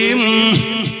المظلم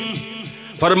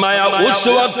فرمایا اس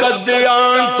وقت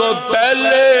دیان تو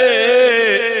پہلے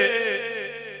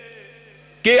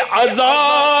کہ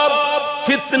عذاب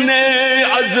فتنے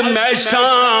ازمیشاں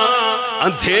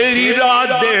اندھیری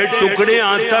رات دے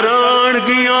ٹکڑیاں تران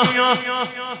گیاں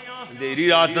اندھیری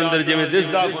رات اندر جی میں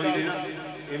دس دا کوئی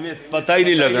پتہ ہی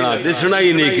نہیں لگنا دسنا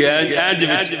ہی نہیں کہ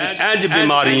اینج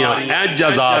بیماریاں اینج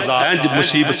جزاز اینج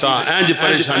مصیبتاں اینج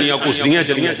پریشانیاں کچھ دیاں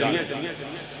چلیاں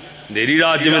اندھیری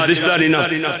رات جی میں دستا نہیں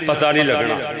نا پتہ نہیں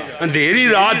لگنا اندھیری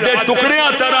رات دے ٹکڑیاں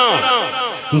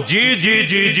طرح جی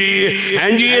ہیں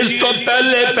جی اس تو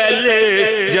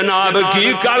پہلے جناب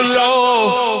کی کر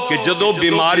لو کہ جدو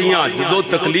بیماریاں جدو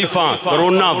تکلیفاں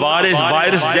کرونا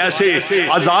وائرس جیسے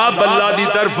عذاب اللہ دی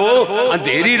طرف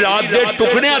اندھیری رات دے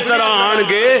ٹکڑے طرح آن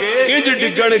گے انج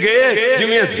ڈگن گے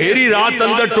جویں اندھیری رات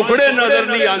اندر ٹکڑے نظر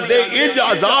نہیں آندے انج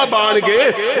عذاب آن گے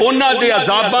انہاں دے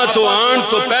عذاباں تو آن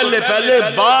تو پہلے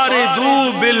باردو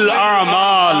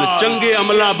بالاعمال چنگے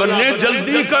عملہ بننے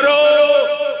جلدی کرو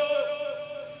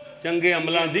چنگے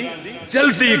عملان دی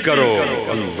جلدی کرو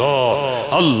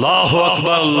اللہ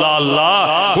اکبر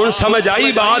اللہ ہن سمجھ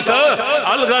آئی بات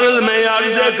الغرض میں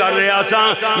عرض کر رہا سا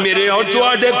میرے اور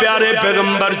تواڈے پیارے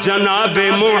پیغمبر جناب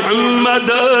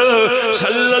محمد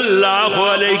صلی اللہ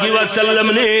علیہ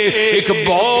وسلم نے ایک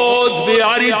بہت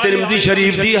پیاری ترمذی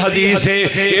شریف دی حدیث ہے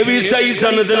یہ بھی صحیح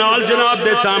سند نال جناب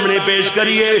دے سامنے پیش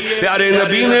کریے پیارے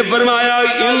نبی نے فرمایا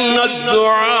ان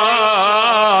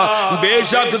الدعاء بے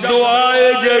شک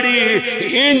دعائے جڑی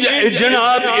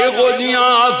جناب ایگو دیاں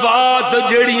آفات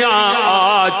جڑیاں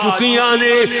آ چکیاں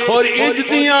نے اور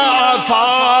اجدیاں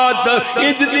آفات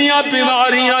اجدیاں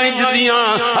بیماریاں اجدیاں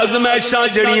ازمیشاں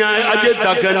جڑیاں اجے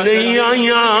تک نہیں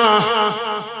آئیاں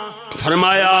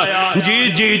فرمایا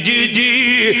جی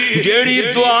جیڑی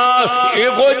دعا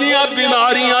ایگو دیاں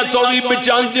بیماریاں تو بھی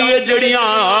بچانتی ہے جڑیاں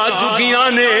آ چکیاں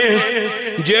نے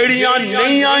جیڑیاں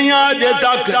نہیں آئیاں اجے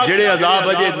تک جڑے عذاب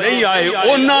اجے نہیں آئے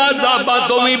انہاں عذاباں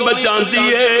تو بھی بچانتی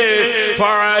ہے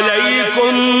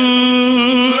فعلیکم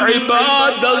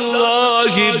عباد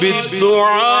اللہ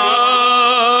بالدعاء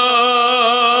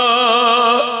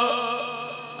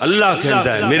اللہ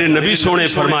کہتا ہے میرے نبی سونے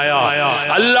فرمایا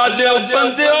اللہ دے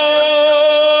بندیو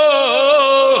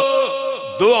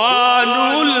دعا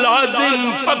نو لازم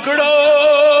پکڑو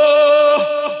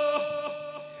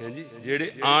جیڑے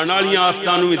آنالیاں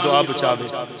آفتانوں میں دعا بچاوے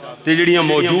تے جیڑیاں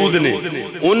موجود نے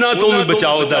انہاں تو میں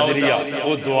بچاؤ دا ذریعہ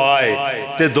وہ دعا ہے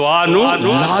تے دعا نو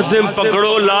لازم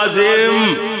پکڑو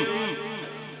لازم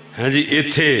ہاں جی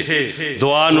ایتھے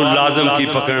دعا نو لازم کی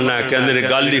پکڑنا ہے کہندے نے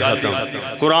گل ہی ختم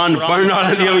قرآن پڑھنا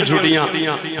والا دیا بھی چھٹیاں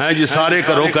ہاں جی سارے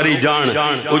کرو کری جان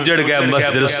اجڑ گئے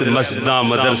مسجداں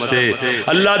مدرسے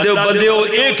اللہ دے بندیو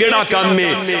ایک کیڑا کام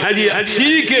میں ہاں جی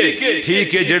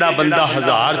ٹھیک ہے جڑا بندہ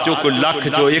 1000 چو کوئی لاکھ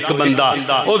چو ایک بندہ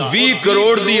وہ 20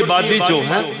 کروڑ دی آبادی چو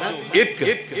ہے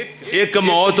ایک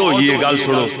موت ہو یہ گل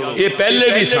سنو یہ پہلے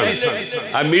بھی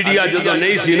سن میڈیا جدو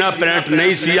نہیں سی نا پرنٹ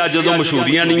نہیں سی یا جدو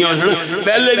مشہوریاں نہیں ہو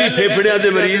پہلے بھی پھیپڑیاں دے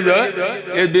مریض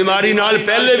اس بیماری نال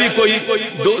پہلے بھی کوئی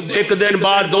ایک دن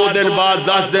بعد 2 دن بعد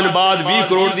 10 دن بعد 20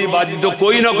 کروڑ دی آبادی تو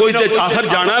کوئی نہ کوئی تے آخر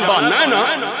جانا ہے باننا ہے نا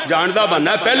جاندا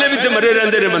باننا ہے پہلے بھی تے مرے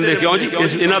رہندے نے بندے کیوں جی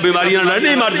انہاں بیماریاں نال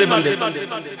نہیں مرتے بندے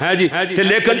ہیں جی تے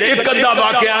لیکن ایک ادھا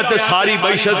واقعہ تے ساری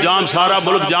معیشت جام سارا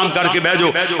ملک جام کر کے بہ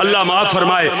جو اللہ معاف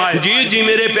فرمائے جی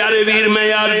میرے پیارے ویر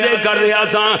میں عرض کر رہا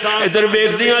سا ادھر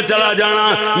ویکھدیاں چلا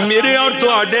جانا میرے اور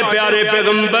تواڈے پیارے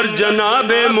پیغمبر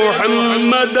جناب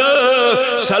محمد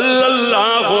صلی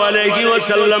اللہ علیہ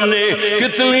وسلم نے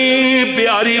کتنی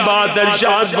پیاری بات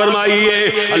ارشاد فرمائی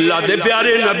ہے اللہ دے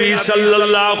پیارے نبی صلی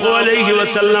اللہ علیہ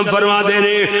وسلم فرما دے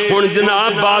نے ہن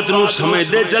جناب بات نو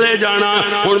سمجھدے چلے جانا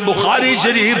ہن بخاری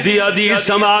شریف دی حدیث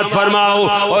سماعت فرماؤ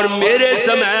اور میرے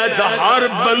سمیت ہر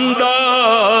بندہ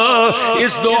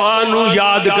اس دعا نو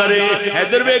یاد کرے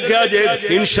ادھر ویکھیا جے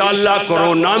انشاءاللہ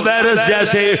کرونا وائرس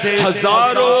جیسے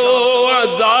ہزاروں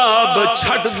عذاب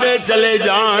چھٹ دے چلے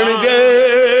جان گے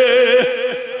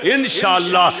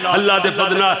انشاءاللہ اللہ دے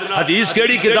فضلہ حدیث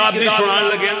کیڑی کتاب بھی سنان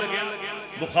لگے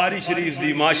بخاری شریف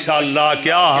دی ماشاءاللہ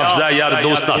کیا حفظہ یار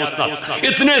دوستا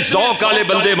اتنے ذوق والے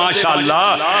بندے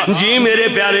ماشاءاللہ جی میرے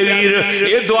پیارے ویر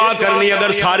یہ دعا کرنی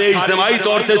اگر سارے اجتماعی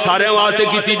طور سے سارے واسطے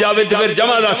کیتی جاوے تو پھر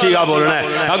جمع دا سیگا بولنا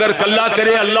ہے اگر کلہ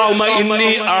کرے اللہم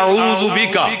انی اعوذ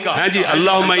بکا ہیں جی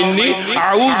اللہم انی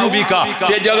اعوذ بکا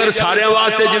کہ اگر سارے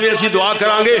واسطے جو اسی دعا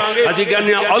کرانگے اسی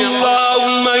کہنے ہیں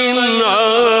اللہم انا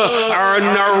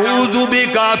نعوذ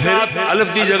بکا پھر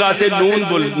الف دی جگہ تے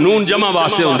نون جمع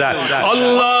واسطے ہوندہ ہے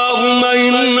اللہم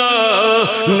انا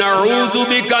نعوذ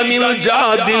بک من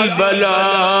جہد البلاء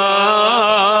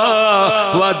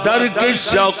ودرک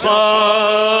الشقاء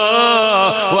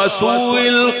وسوء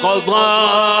القضاء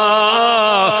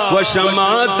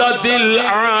وشماتت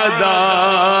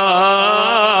الاعداء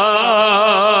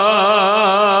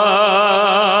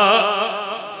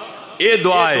یہ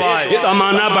دعا ہے یہ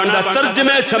امانہ بندہ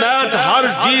ترجمہ سمیت ہر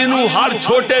جی نو ہر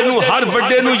چھوٹے نو ہر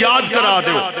بڑے نو یاد کرا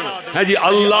دے ہے جی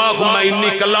اللہم انی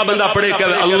کلہ بندہ پڑھے کہ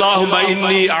اللہم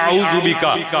انی اعوذ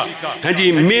بکا ہے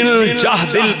جی من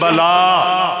جہد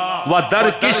البلاء و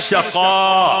درک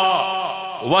الشقاء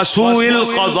وسوء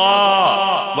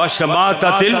القضاء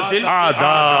وشماتت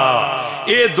الاعداء.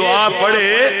 اے دعا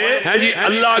پڑھے ہیں جی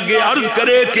اللہ کے عرض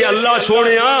کرے کہ اللہ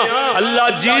سونیا اللہ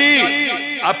جی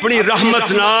اپنی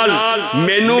رحمت نال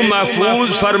مینوں محفوظ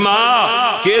فرما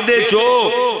کہ دے چو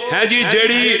ہیں جی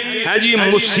جیڑی ہیں جی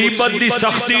مصیبت دی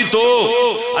سختی تو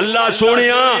اللہ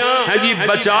سونیا ہیں جی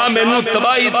بچا مینوں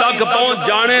تباہی تک پہنچ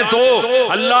جانے تو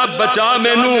اللہ بچا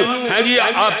مینوں ہیں جی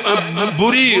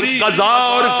بری قضا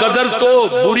اور قدر تو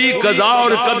بری قضا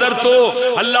اور قدر تو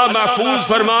اللہ محفوظ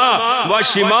فرما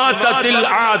وشماتت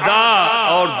الاعداء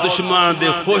اور دشمن دے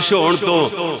خوش ہون تو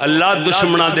اللہ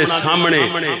دشمناں دے سامنے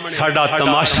ساڈا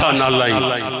تماشا نہ لائی.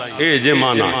 اے جے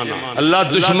مانا اللہ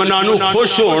دشمناں نو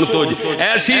خوش ہون تو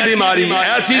ایسی بیماری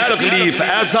ایسی تکلیف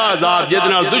ایسا عذاب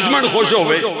جدنا دشمن خوش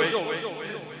ہوئے.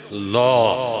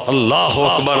 اللہ اللہ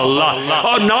اکبر اللہ.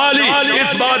 اور نالی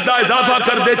اس بات دا اضافہ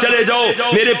کر دے چلے جاؤ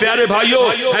میرے پیارے بھائیو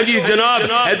ہیں جی جناب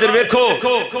ادھر ویکھو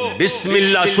بسم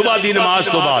اللہ صبح دی نماز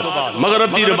تو بعد مغرب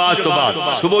دی نماز تو بعد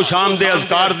صبح و شام دے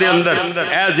اذکار دے اندر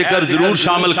اے ذکر ضرور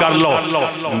شامل کر لو.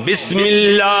 بسم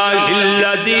اللہ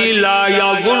الذی لا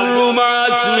یضر مع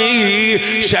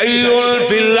اسمہ شیء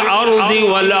فی الارض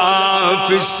ولا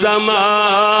فی السماء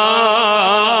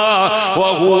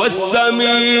وهو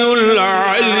السمیع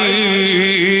العلیم.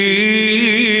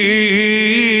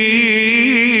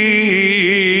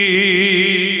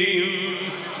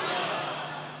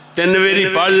 تنویری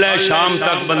پڑھ لے شام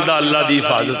تک بندہ اللہ دی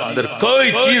حفاظت اندر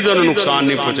کوئی چیز انہوں نقصان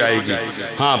نہیں پہنچائے گی.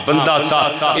 ہاں بندہ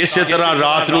اسی طرح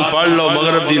رات نو پڑھ لو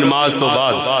مغرب دی نماز تو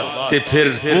بعد تے پھر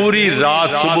پوری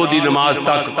رات صبح دی نماز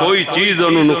تک کوئی چیز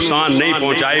انہوں نقصان نہیں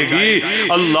پہنچائے گی.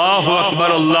 اللہ اکبر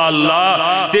اللہ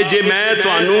اللہ. تے جے میں تو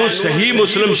انہوں صحیح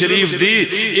مسلم شریف دی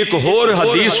ایک اور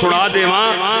حدیث سنا دے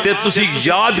وہاں تے تسی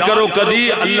یاد کرو کدی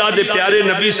اللہ دے پیارے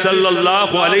نبی صلی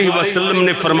اللہ علیہ وسلم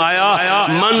نے فرمایا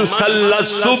من صلی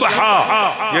الصبح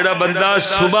جڑا بندہ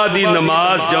صبح دی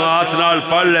نماز جماعت نال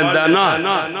پڑھ لیندہ نا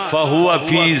فہو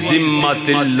فی ذمت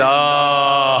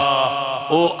اللہ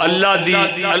او اللہ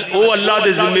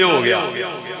دے ذمے ہو گیا.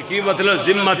 کی مطلب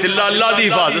ذمت اللہ اللہ دی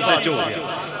حفاظت ہو گیا.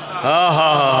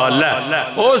 لے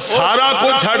او سارا کو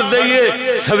چھڑ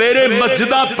دئیے سویرے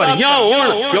مسجدہ پڑھیاں ہون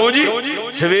کیوں جی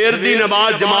سویر دی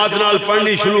نماز جماعت نال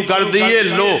پڑھنی شروع کر دئیے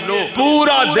لو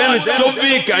پورا دن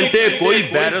 24 گھنٹے کوئی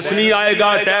وائرس نہیں آئے گا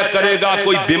اٹیک کرے گا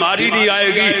کوئی بیماری نہیں آئے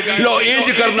گی لو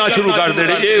انج کرنا شروع کر دے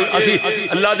اے اسی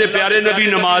اللہ دے پیارے نبی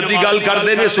نماز دی گل کر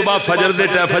دے نے صبح فجر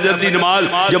دی نماز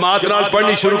جماعت نال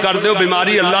پڑھنی شروع کر دے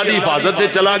بیماری اللہ دی حفاظت تے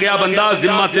چلا گیا بندہ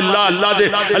ذمت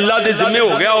اللہ دے ذمے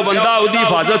ہو گیا وہ بندہ وہ دی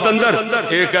حفاظت اندر.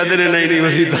 ایک کہتے ہیں نہیں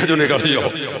مسیحتہ جو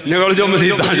نکل جو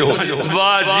مسیحتہ جو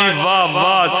واہ جی واہ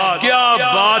واہ کیا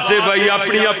بات ہے بھائی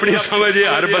اپنی سمجھے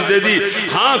ہر بندے دی.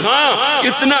 ہاں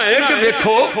اتنا ہے کہ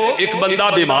دیکھو ایک بندہ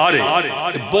بیمار ہے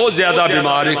بہت زیادہ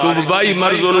بیمار ہے کوئی بھائی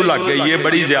مرض انہوں لگ گئی ہے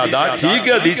بڑی زیادہ ٹھیک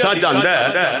ہے حدیثہ جاندہ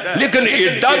ہے لیکن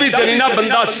ایڈا بھی ترینہ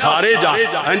بندہ سارے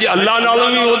جائیں جی اللہ نالوں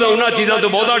بھی ہونا چیزاں تو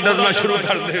بہت ڈرنا شروع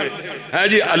کر دے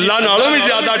جی اللہ نالوں بھی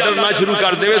زیادہ ڈرنا شروع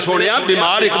کر دے سوڑیا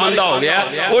بیمار ایک بندہ ہو گیا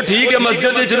وہ ٹھیک ہے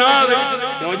مسجد جناب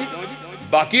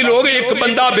باقی لوگ ایک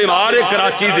بندہ بیمار ہے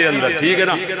کراچی دے اندر ٹھیک ہے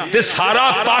نا تے سارا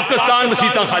پاکستان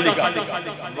مسیحتہ خالی کر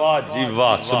واہ جی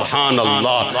واہ سبحان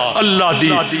اللہ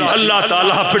اللہ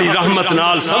تعالیٰ اپنی رحمت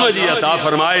نال سمجھی عطا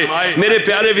فرمائے. میرے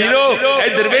پیارے ویرو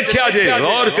ادھر ویکھیا جے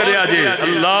غور کریا جے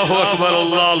اللہ اکبر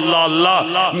اللہ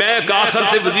اللہ. میں ایک آخر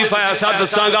تے وظیفہ ایسا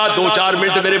دساں گا 2-4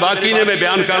 منٹ میرے باقی نے میں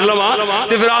بیان کر لواں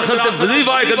تے پھر آخر تے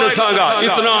وظیفہ ایک دساں گا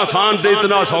اتنا آسان تے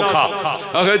اتنا سوکھا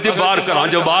اگر تے باہر کراں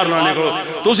جو باہر نہ نکلو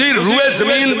تسی روئے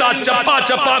زمین دا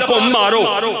چپا کو مارو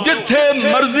جتھے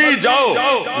مرضی جاؤ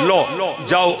لو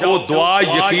جاؤ او دعا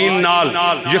یقین نال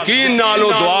او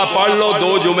دعا پڑھ لو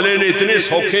 2 جملے نے اتنے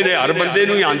سوکھے نے ہر بندے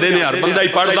نو ہی آندے نے ہر بندہ ہی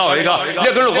پڑھدا ہوئے گا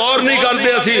لیکن غور نہیں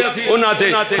کرتے اسی انہاں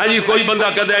تے ہاں جی کوئی بندہ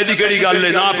کہدا ایدی کیڑی گل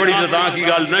ہے نہ پڑھی تے تاں کی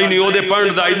گل نہیں او دے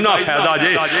پڑھن دا اتنا فائدہ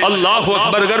جے. اللہ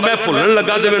اکبر اگر میں بھولن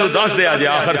لگا تے مینوں دس دیا جے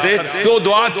آخر تے کہ او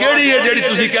دعا کیڑی ہے جیڑی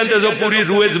تسی کہندے سو پوری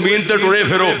روئے زمین تے ٹرے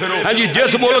پھرو ہاں جی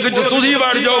جس ملک جو تسی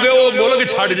وڑ جاؤ گے او ملک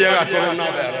چھڑ جائے گا کرونا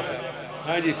وائرس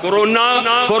ہاں جی کرونا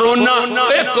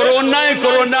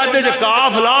دے جو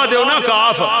کاف لا دیو نا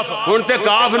کاف ہن تے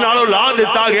کاف نالو لا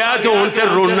دیتا گیا تو ہن تے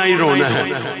رونا ہی رونا ہے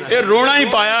اے رونا ہی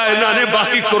پایا انہاں نے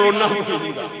باقی کرونا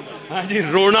ہاں جی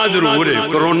رونا ضرور ہے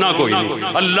کرونا کوئی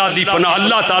نہیں. اللہ دی پناہ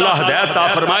اللہ تعالیٰ ہدایت عطا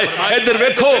فرمائے. ادھر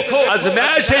ویکھو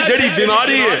ازمائش ہے جڑی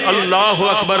بیماری ہے اللہ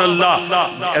اکبر اللہ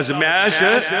ازمائش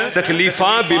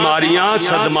تکلیفاں بیماریاں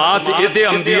صدمات یہ تے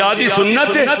انبیاء دی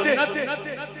سنت ہے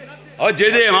اور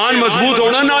جیدے ایمان مضبوط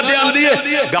ہونا نہ دے آندی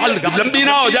ہے گل لمبی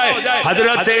نہ ہو جائے.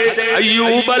 حضرت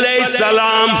ایوب علیہ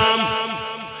السلام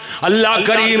اللہ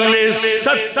کریم نے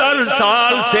 70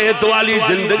 سال صحت والی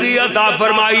زندگی عطا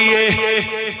فرمائی ہے.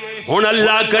 ہن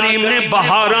اللہ کریم نے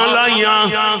بہاراں لائیاں،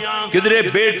 کدرے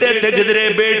بیٹے تے کدرے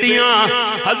بیٹیاں.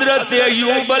 حضرت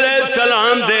ایوب علیہ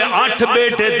السلام دے 8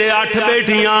 بیٹے تے 8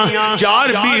 بیٹیاں،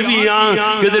 4 بیویاں،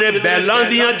 کدرے بیلاں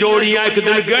دیاں جوڑیاں. ایک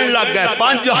دن گن لگ گئے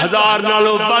 5000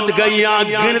 نالوں بد گئیاں.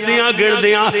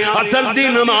 گندیاں اثر دی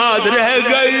نماز رہ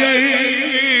گئی.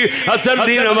 اثر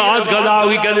دی نماز قضا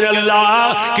ہوئی. کہندے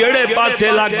اللہ کیڑے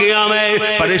پاسے لگ گیا میں،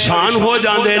 پریشان ہو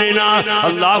جاندے نے نا.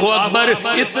 اللہ اکبر،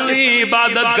 اتنی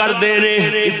عبادت کر دے نے،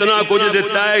 اتنا کچھ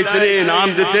دیتا ہے، اتنے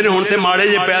انعام دیتے نے. ہن تے ماڑے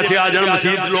جے پیسے آ جان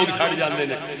مسیت لوگ چھڑ جاندے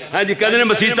نے. ہاں جی کہندے نے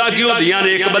مسیتاں کیوں دیاں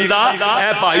نے. ایک بندہ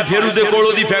اے بھائی پھیرو دے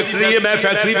کولوں دی فیکٹری ہے، میں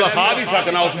فیکٹری بخا بھی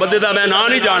سکنا، اس بندے دا میں نام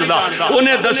نہیں جاندا.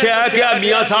 انہیں دسیا کہ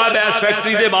میاں صاحب اس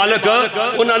فیکٹری دے مالک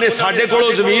انہاں نے ساڈے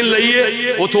کولوں زمین لئی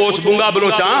ہے. اوتھوں اس بنگا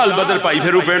بلوچاں البدر بھائی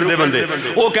پھیرو پنڈ دے بندے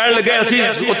وہ کہنے لگے اسی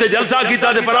اوتھے جلسہ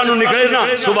کیتا تے پراں نوں نکلے نا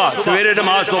صبح سویرے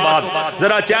نماز تو بعد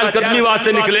ذرا چہل قدمی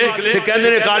واسطے نکلے تے کہندے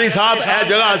نے قاری صاحب اے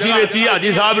جگہ اسی ویچی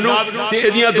حاجی صاحب نوں تے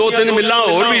ایدیاں 2-3 ملاں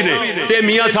ہور بھی نے. تے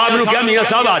میاں صاحب نوں کہیا میاں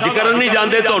صاحب حج کرن نہیں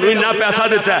جاندے تانوں اتنا پیسہ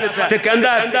دیتا ہے. تے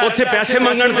کہندا ہے اوتھے پیسے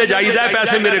منگن تے جائیدا ہے،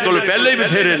 پیسے میرے کول پہلے ہی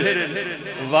بتھیرے نے.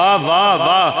 واہ واہ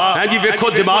واہ. ہاں جی ویکھو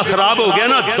دماغ خراب ہو گیا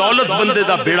نا. دولت بندے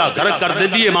دا بیڑا غرق کر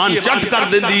دیندی ہے، ایمان چٹ کر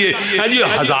دیندی ہے. ہاں جی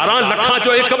ہزاراں لکھاں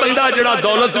چوں ایک بندہ جڑا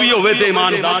دولت بھی ہوئے تے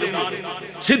ایماندار.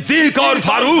 صدیق اور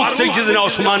فاروق سیدنا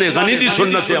عثمان غنی دی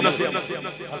سنت ہے.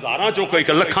 ہزاراں چوں کوئی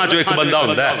لکھاں چوں ایک بندہ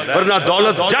ہوندا ہے، ورنہ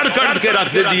دولت جڑ کٹ کے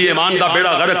رکھ دیندی ہے، ایمان دا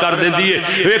بیڑا غرق کر دیندی ہے.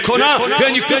 ویکھو نا کہ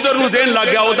جی کدھر نوں دین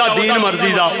لگ گیا. او دا دین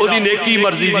مرضی دا، او دی نیکی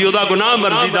مرضی دی، او دا گناہ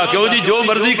مرضی دا. کیوں جی جو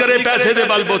مرضی کرے پیسے دے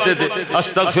بل بوتے تے.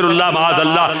 استغفر اللہ معاذ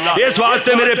اللہ. اس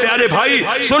واسطے میرے پیارے بھائی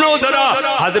سنو ذرا،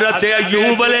 حضرت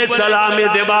ایوب علیہ السلام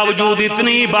دے باوجود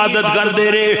اتنی عبادت کر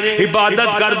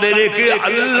دے رہے کہ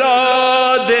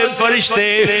اللہ دے فرشتے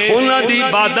انہاں دی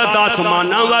عبادت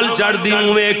آسماناں وال چڑھ دی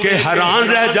ہوئے کہ حیران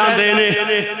رہ جاندے نے.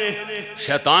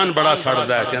 شیطان بڑا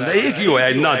سڑدا ہے، کہندا یہ کی ہویا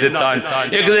اتنا دیتا.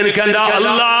 ایک دن کہندا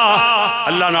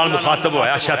اللہ نال مخاطب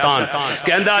ہویا شیطان.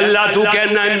 کہندا اللہ تو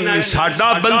کہنا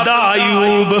ساڈا بندہ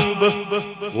ایوب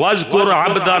وذکر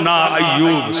عبدنا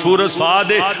ایوب. سورۃ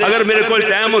صاد اگر میرے کول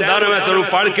ٹائم ہوندا نا میں تانوں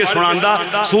پڑھ کے سناندا.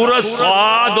 سورۃ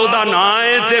صاد او دا نام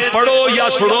ہے تے پڑھو یا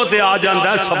سنو تے آ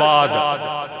جاندا ہے سواد.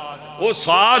 وہ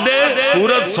سواد ہے،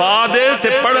 سورۃ صاد ہے تے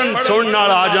پڑھن سنن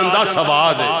نال آ جاندا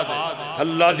سواد ہے.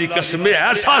 اللہ دی قسم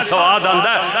ایسا سواد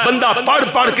آندا ہے بندہ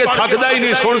پڑھ کے تھکدا ہی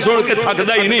نہیں، سن کے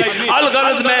تھکدا ہی نہیں.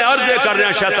 الغرض میں عرض کر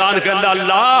رہا شیطان کہندا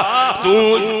اللہ تو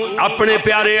اپنے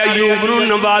پیارے ایوب نوں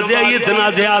نوازیا اتنا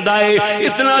زیادہ ہے،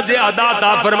 اتنا زیادہ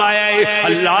عطا فرمایا ہے.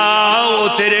 اللہ وہ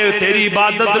تیری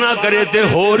عبادت نہ کرے تے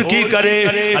ہور کی کرے.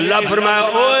 اللہ فرمایا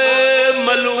اوے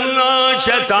ملونا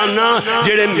شیطانا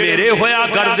جڑے میرے ہویا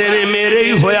کر دے نے، میرے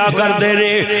ہی ہویا کر دے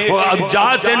نے. وہ جا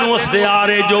تینوں اختیار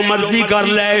ہے جو مرضی کر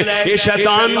لے. یہ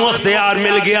شیطان نو اختیار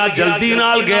مل گیا، جلدی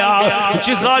نال گیا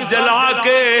چکھا جلا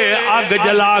کے اگ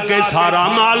جلا کے سارا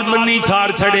مال منی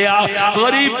چھاڑ چھڑیا.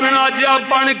 غریب بنا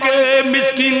بن کے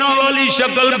مسکینہ والی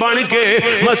شکل بن کے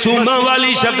معصومہ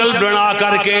والی شکل بنا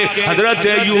کر کے حضرت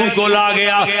ایوب کو لا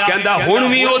گیا. کہندا ہن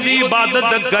وی او دی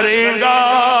عبادت کرے گا.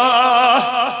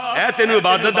 اے تینوں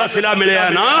عبادت دا صلہ ملیا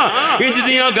نا. انج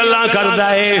دیاں گلاں کردا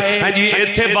ہے. ہاں جی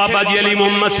ایتھے بابا جی علی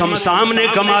محمد سمسام نے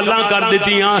کمالاں کر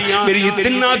دتیاں. میری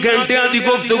 3 گھنٹیاں دی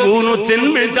گفتگو نو 3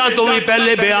 منٹاں تو بھی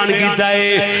پہلے بیان کیتا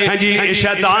ہے. ہاں جی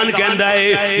شیطان کہندا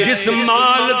ہے جس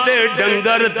مال تے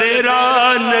ڈنگر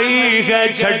تیرا نہیں ہے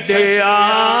چھڈیا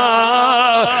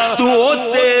تو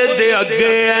اسے دے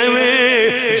اگے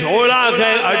ایویں جھوڑا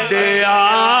گئے اڈیا.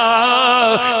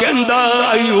 کہندا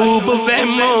ایوب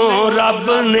وہموں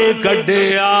رب نے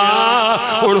کڈیا.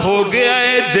 ہن ہو گیا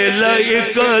ہے دل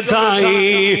ایک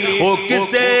تھائی او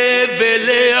کسے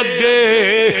ویلے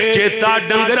اگے چیتا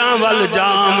ڈنگراں ول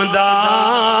جامدا.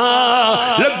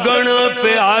 لگن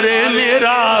پیارے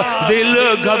میرا دل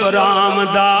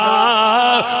گھبرامدا.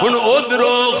 ہن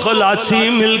ادھروں خلاصی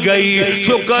مل گئی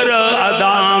شکر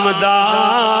ادامدا.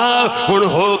 ہن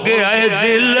ہو گیا ہے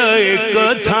دل ایک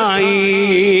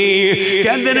تھائی.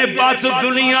 کہندے نے بس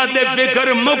دنیا دے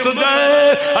فکر مک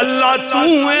گئے. اللہ تو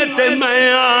ہے تے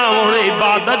میں ہن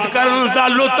عبادت کرن دا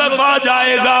لطف آ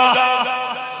جائے گا.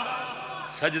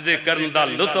 سجدے کرن دا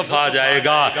لطف آ جائے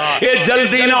گا. یہ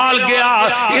جلدی نال گیا.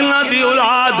 انہاں دی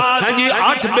اولاد ہاں جی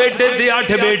 8 بیٹے تے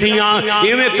 8 بیٹیاں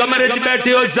ایویں کمرے وچ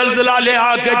بیٹھے ہو زلزلہ لے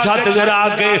آ کے چھت گرا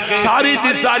کے ساری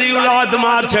دی ساری اولاد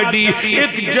مار چھڈی.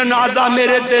 ایک جنازہ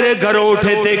میرے تیرے گھروں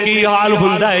اٹھے تے کی حال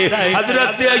ہوندا ہے.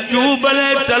 حضرت ایوب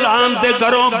علیہ السلام دے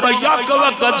گھروں بیک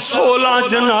وقت 16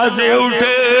 جنازے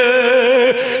اٹھے.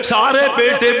 سارے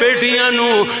بیٹے بیٹیاں نو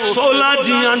 16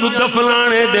 جیاں نو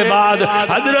دفنانے دے بعد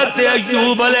حضرت ایوب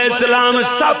ایوب علیہ السلام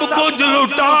سب کچھ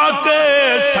لٹا کے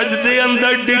سجدے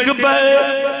اندر ڈگ پے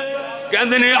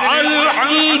کہندے نے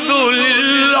الحمدللہ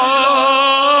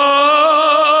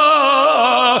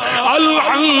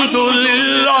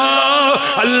الحمدللہ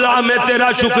اللہ میں تیرا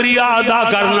شکریہ ادا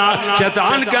کرنا.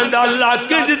 شیطان کہندا اللہ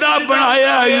کجدا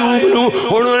بنایا ایوب نو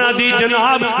انہوں دی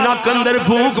جناب نک اندر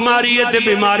بھوک ماری ہے تے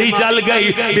بیماری چل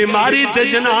گئی. بیماری تے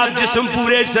جناب جسم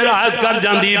پورے سراحت کر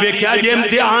جاندی ویکھیا جے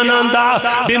امتحان آندا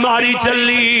بیماری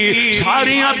چلی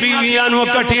ساریاں بیویاں نو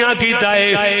اکٹھیاں کیتا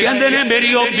ہے کہندے نے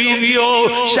میری او بیویو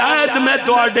شاید میں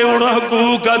تواڈے ہن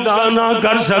حقوق ادا نہ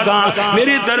کر سکاں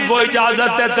میری طرف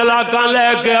اجازت ہے طلاقاں لے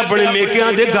کے اپنے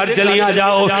میکیاں دے گھر چلیاں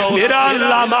جاؤ میرا اللہ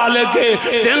مالک ہے.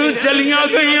 دل چلیاں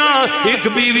گئیاں ایک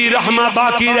بیوی رحمہ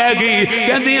باقی رہ گئی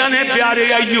کہندیاں نے پیارے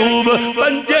ایوب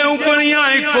پنجے انگلیاں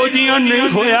ایکو جیاں نہیں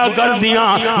ہویا کر دیاں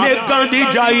نیکاں دی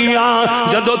جائیاں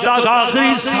جدو تک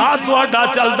آخری ساتھ واڈا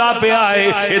چلدا پیا ہے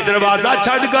یہ دروازہ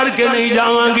چھڑ کر کے نہیں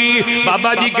جاواں گی.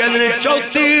 بابا جی کہندے نے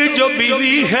چوتھی جو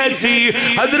بیوی ہے سی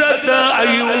حضرت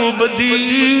ایوب دی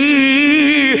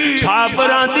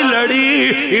چھاپراں دی لڑی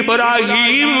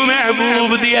ابراہیم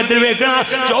محبوب دی ادھر ویکھنا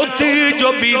چوتھی جو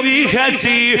بیوی ہے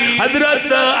سی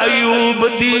حضرت ایوب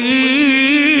دی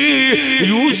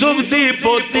یوسف دی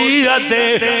پوتی ہے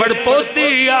پڑ پوتی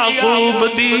یعقوب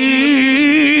دی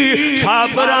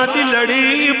چھاپراں دی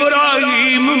لڑی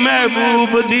ابراہیم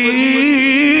محبوب دی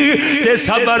تے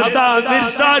صبر دا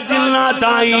ورثہ جلنا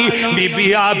تائیں بی بی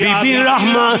بی بی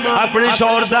رحمہ اپنے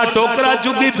شوہر دا ٹوکرا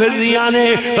چکی پھر دیا نے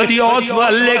کدی اوس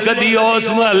محلے کدی اوس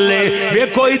محلے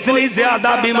ویکھو اتنی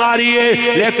زیادہ بیماری ہے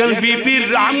لیکن بی بی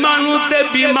رحمہ نو تے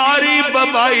بیماری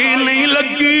ببائی نہیں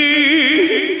لگی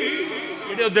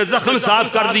دے زخم صاف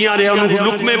کر دیاں رہے انہوں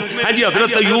لکمے جی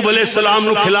حضرت ایوب علیہ السلام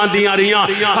نو کھلان دیاں رہیاں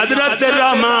حضرت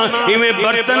رحمہ ایویں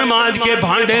برتن مانج کے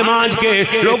بھانڈے مانج کے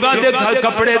لوگاں دے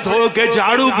کپڑے دھو کے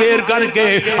جھاڑو پھیر کر کے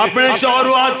اپنے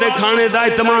شوہروات تے کھانے دا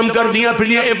اہتمام کر دیاں پھر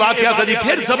یہ واقعہ کدی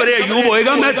پھر صبر ایوب ہوئے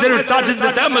گا میں صرف ٹچ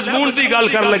دیتا ہے مضمون دی گل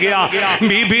کر لگیا.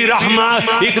 بی بی رحمہ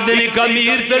ایک دن ایک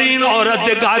امیر ترین عورت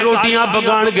دے گھر روٹیاں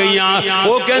پکان گئیاں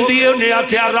وہ کہندی ہے انہیں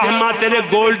آکھیا رحمہ تیرے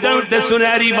گولڈن تے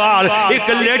سنہری وال ایک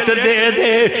لٹ دے دے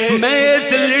میں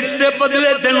اس لٹ دے بدلے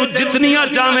تینوں جتنیاں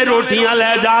چاہمیں روٹیاں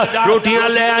لے جا روٹیاں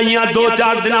لے آئیاں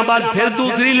 2-4 دنوں بعد پھر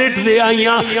دوسری لٹ دے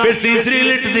آئیاں پھر تیسری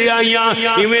لٹ دے آئیاں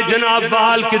ایویں جناب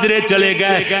بال کدرے چلے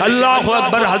گئے. اللہ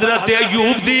اکبر حضرت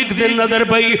ایوب دی ایک دن نظر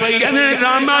پئی کہنے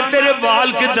رحمہ تیرے بال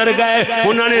کدھر گئے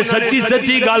انہوں نے سچی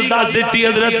سچی گل دس دیتی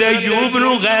حضرت ایوب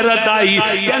نو غیرت آئی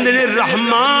کہنے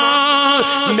رحمہ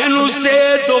مینوں سے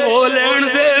تو لین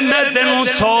دے میں تینوں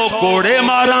 100 کوڑے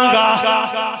ماراں گا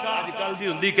دی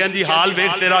ہوندی کہندی حال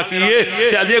ویکھ تیرا کیے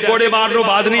تے اجے کوڑے مارنوں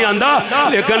بعد نہیں آندا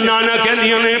لیکن نانا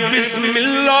کہندیاں نے بسم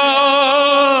اللہ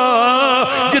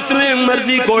جتنے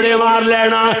مرضی کوڑے مار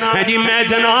لینا ہے جی میں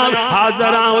جناب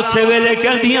حاضر ہاں اسے ویلے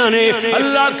کہندیاں نے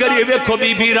اللہ کرے ویکھو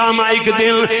بی بی رحمہ ایک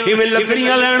دن ایویں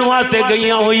لکڑیاں لین واسطے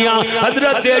گئیاں ہوئیاں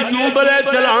حضرت ایوب علیہ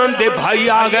السلام دے بھائی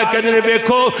آ گئے کہندے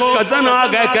ویکھو کزن آ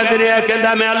گئے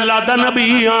کہندا میں اللہ دا نبی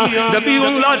ہاں نبی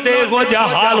اللہ تے وہ جا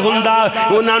حال ہوندا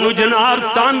انہاں نو جناب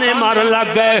تانے مارن لگ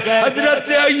گئے. حضرت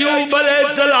ایوب علیہ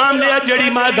السلام نے جڑی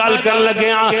میں گل کر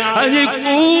لگیاں اجی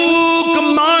کوک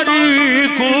ماری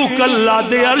کوک اللہ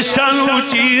دے عرشاں نو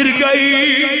چیر گئی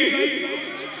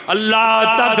اللہ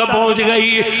تک پہنچ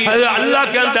گئی. اللہ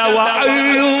کہتا ہے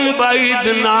وَأَيُّوبَ إِذْ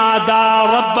نَادَى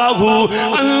رَبَّهُ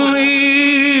أَنِّي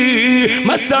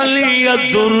مَسَّنِيَ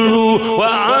الضُّرُّ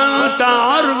وَأَنْتَ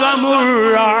أَرْحَمُ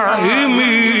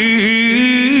الرَّاحِمِينَ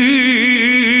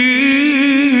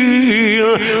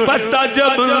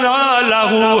فاستجبنا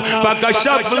له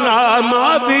فكشفنا ما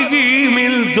به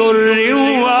من ضر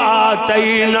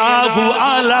وآتيناه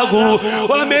أهله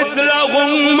ومثلهم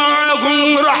معهم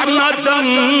رحمة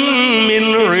من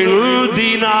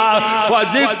عندنا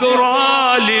وذكرى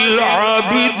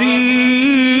للعابدين.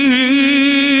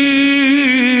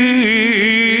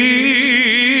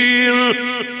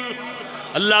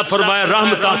 اللہ فرمائے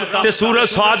رحمتہ تے سورہ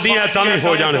سعاد دیاں تامی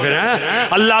ہو جان پھر ہیں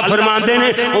اللہ فرماندے نے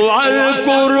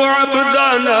وَاذْكُرْ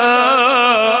عَبْدَنَا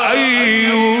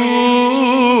ایوب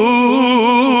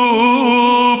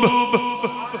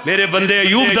میرے بندے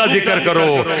ایوب دا ذکر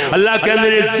کرو اللہ کہنے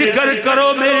نے ذکر کرو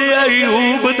میرے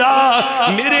ایوب دا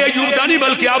نہیں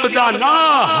بلکہ عبدہ نا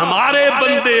ہمارے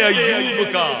بندے ایوب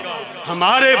کا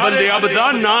ہمارے بندے عبدہ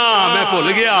نا میں بھول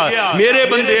گیا میرے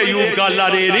بندے ایوب کا اللہ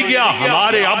نے نہیں کیا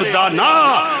ہمارے عبدہ نا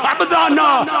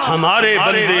ہمارے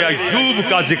بندے ایوب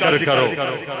کا ذکر کرو.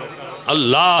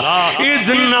 اللہ اذ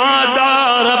نادى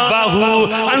ربه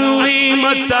انی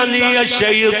مسنی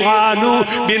الشیطان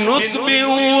بنصب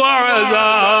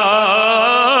وعذاب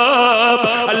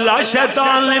اللہ اللہ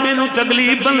شیطان نے مینوں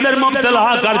تکلیف اندر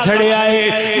مبتلا کر چھڑے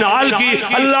آئے نال کی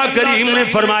اللہ کریم نے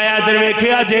فرمایا در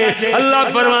ویکھیا جے اللہ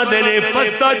فرماتے نے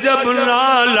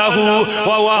فاستجبنا له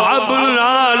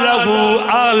ووهبنا له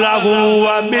اهله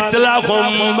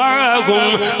ومثلهم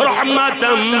معهم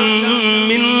رحمة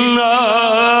منا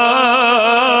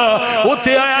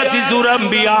اتھے آیا سی سورہ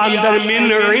انبیاء اندر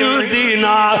من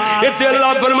عندنا اتھے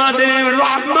اللہ فرماتے ہیں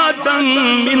رحمتا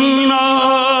منا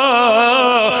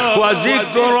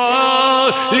وذکرى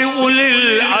لأولی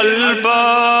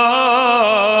الالباب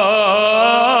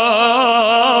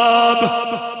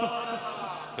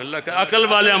عقل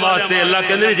والے واسطے اللہ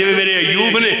کہندے نے جویں میرے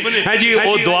ایوب نے ہیں جی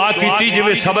وہ دعا کیتی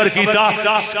جویں صبر کیتا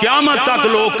قیامت تک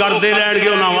لوگ کردے رہن گے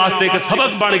انہاں واسطے کہ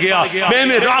سبق بن گیا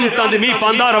میں رحمتاں دے میہ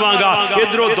پاندا رہواں گا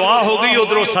ادھروں دعا ہو گئی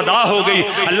ادھروں صدا ہو گئی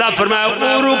اللہ فرمایا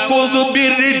ارکض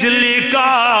برجلک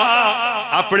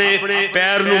اپنے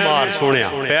پیر نو مار سونیا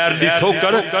پیر دی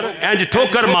ٹھوکر انج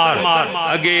ٹھوکر مار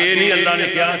اگے یہ نہیں اللہ نے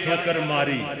کیا ٹھوکر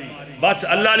ماری بس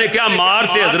اللہ نے کیا مار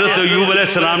تے حضرت ایوب علیہ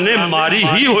السلام نے ماری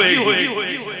ہی ہوئے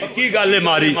گی پکی گالے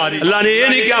ماری اللہ نے یہ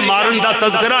نہیں کیا مارن دا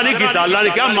تذکرہ نہیں کیتا اللہ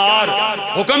نے کیا مار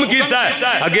حکم کیتا ہے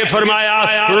اگے فرمایا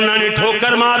انہوں نے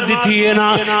ٹھوکر مار دی تھی ہے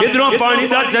نا ادھروں پانی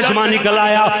دا چشمہ نکل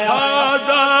آیا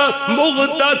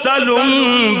مغتسل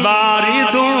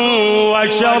بارد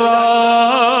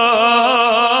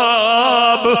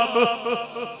وشراب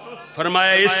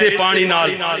فرمایا اس سے پانی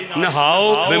نال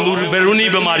نہاؤ بیرونی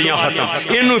بیماریاں ختم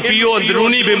انہوں پیو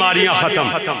اندرونی بیماریاں ختم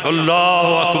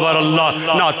اللہ اکبر اللہ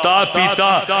نہتا پیتا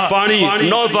پانی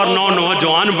نو پر نو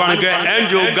نوجوان بن گئے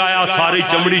اینج ہو گایا ساری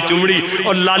چمڑی چمڑی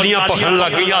اور لالیاں پکھن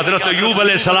لگ گئی حضرت ایوب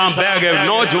علیہ السلام بہ گئے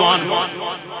نوجوان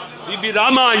بی بی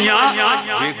راما آئیاں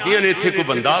دیکھتی ہیں تھے کو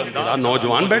بندہ بڑا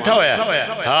نوجوان بیٹھا ہوا ہے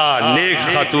ہاں نیک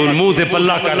خاتون منہ دے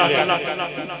پلہ کر لیا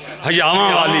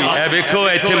حیاواں والی اے بیکھو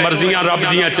ایتھے مرضیاں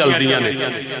رب دیاں چل دیاں نے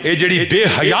اے جڑی بے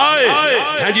حیائے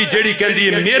ہیں جی جڑی کہندی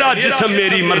ہے میرا جسم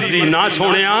میری مرضی نہ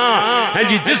سونے ہیں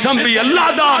جی جسم بھی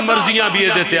اللہ دا مرضیاں بھی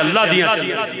دیتے اللہ دیاں چل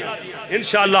دیاں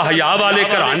انشاءاللہ حیاء والے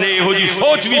کرانے ہو جی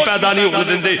سوچ بھی پیدا نہیں ہو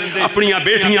دیں دے اپنیاں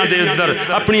بیٹیاں دے اندر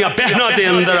اپنیاں بہنہ دے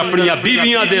اندر اپنیاں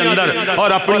بیویاں دے اندر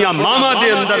اور اپنیاں ماما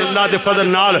دے اندر اللہ دے فضل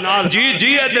نال جی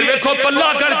جی ادھر ویکھو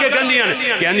پلہ کر کے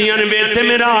کہندیاں نے بیٹھے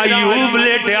میرا ایوب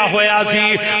لیٹیا ہویا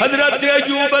سی حضرت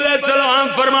ایوب علیہ السلام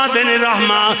فرماتے نے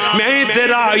رحمہ میں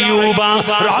تیرا ایوباں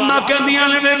رحمہ کہندیاں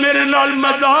نے میرے نال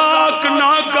مذاق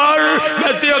نہ کر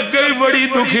میں تے اگے بڑی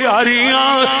دکھیاریاں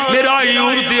میرا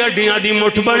ایوب تے ہڈیاں دی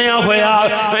مٹھ بنیا ہویا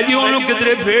جی انہوں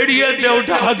کتنے بھیڑیے تے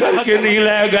اٹھا کر کے نہیں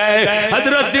لے گئے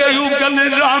حضرت ایوب کہندے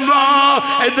رحمہ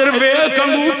ادھر ویکھ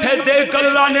انگوٹھے تے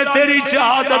اللہ نے تیری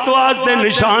شہادت واسطے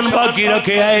نشان باقی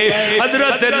رکھے آئے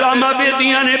حضرت رحمہ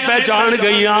بیدیاں نے پہچان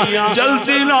گئیاں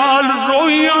جلدی نال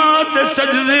روئیاں تے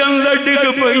سجدے اندر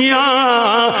ڈگ پئیاں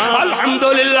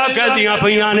الحمدللہ کہہ دیاں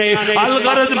پئیاں نے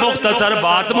الغرض مختصر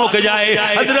بات مک جائے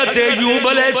حضرت ایوب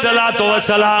علیہ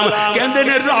السلام کہندے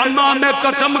نے رحمہ میں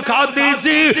قسم کھاتی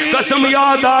سی قسم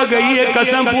یاد آ گئی ہے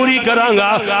قسم پوری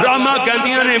کرانگا رحمہ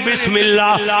کہندیاں نے بسم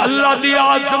اللہ اللہ دی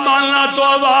آسمانہ تو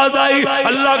آواز آئی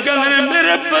اللہ کہندے نے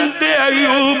میرے بندے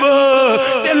ایوب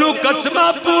تینوں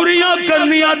قسمہ پوریاں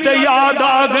کرنیاں تے یاد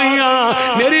آ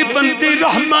گئیاں میری بندی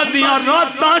رحمت دیاں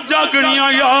راتاں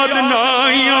جاگنیاں یاد نہ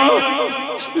آئیاں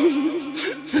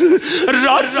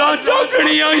راتاں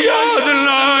جاگنیاں یاد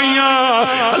نہ آئیاں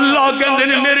اللہ کہندے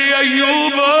نے میرے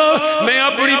ایوب میں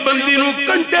اپنی بندی نو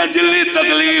کنٹے جلی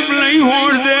تکلیف نہیں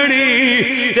ہون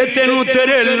دینی تے تینوں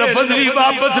تیرے لفظ بھی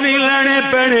واپس نہیں لینے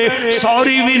پینے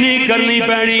سوری بھی نہیں کرنی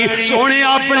پینی سونے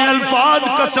اپنے الفاظ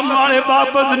قسم والے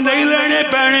واپس نہیں لینے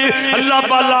پینے اللہ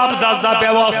پالا آپ دستا پہ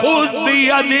خود بھی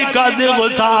یادی کا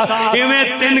زغسا ایویں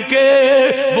تنکے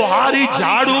بہاری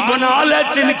جھاڑو بنا لے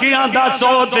تنکیاں دا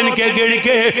 100 تنکے گڑ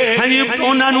کے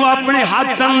انہوں نے اپنے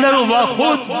ہاتھ اندر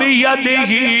وخود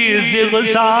بیدہی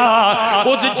زغسا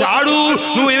اس جھاڑو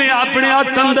نویں اپنے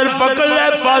ہاتھ اندر پکڑ لے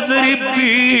فاضری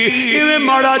بھی میں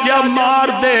مڑا جا مار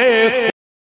دے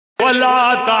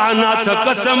وَلَا تَعْنَا سا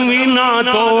قسم ہی نہ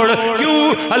توڑ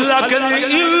کیوں اللہ کہتے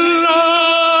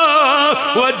اللہ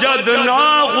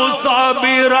وَجَدْنَاهُ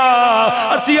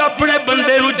صَابِرًا اسی اپنے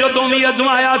بندے نو جدوں بھی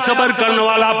ازمایا صبر کرنے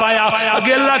والا پایا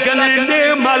اگے اللہ کہنے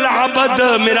نعم العبد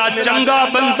میرا چنگا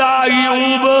بندہ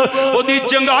ایوب وہ دی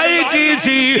چنگائی کی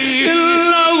سی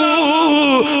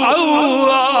انہو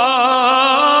اواب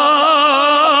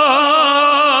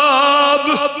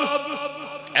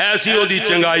ایسی ہو دی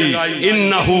چنگائی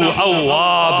انہو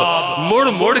اواب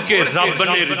مڑ مڑ کے رب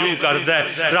نے رجوع کر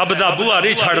دے رب دا بوہ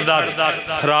نہیں چھڑ دا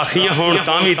راکھیاں ہون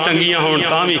تامی تنگیاں ہون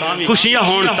تامی خوشیاں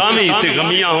ہون تامی تے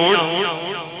غمیاں ہون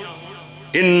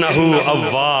انہو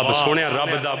اواب سونے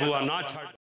رب دا بوہ نہ چھڑ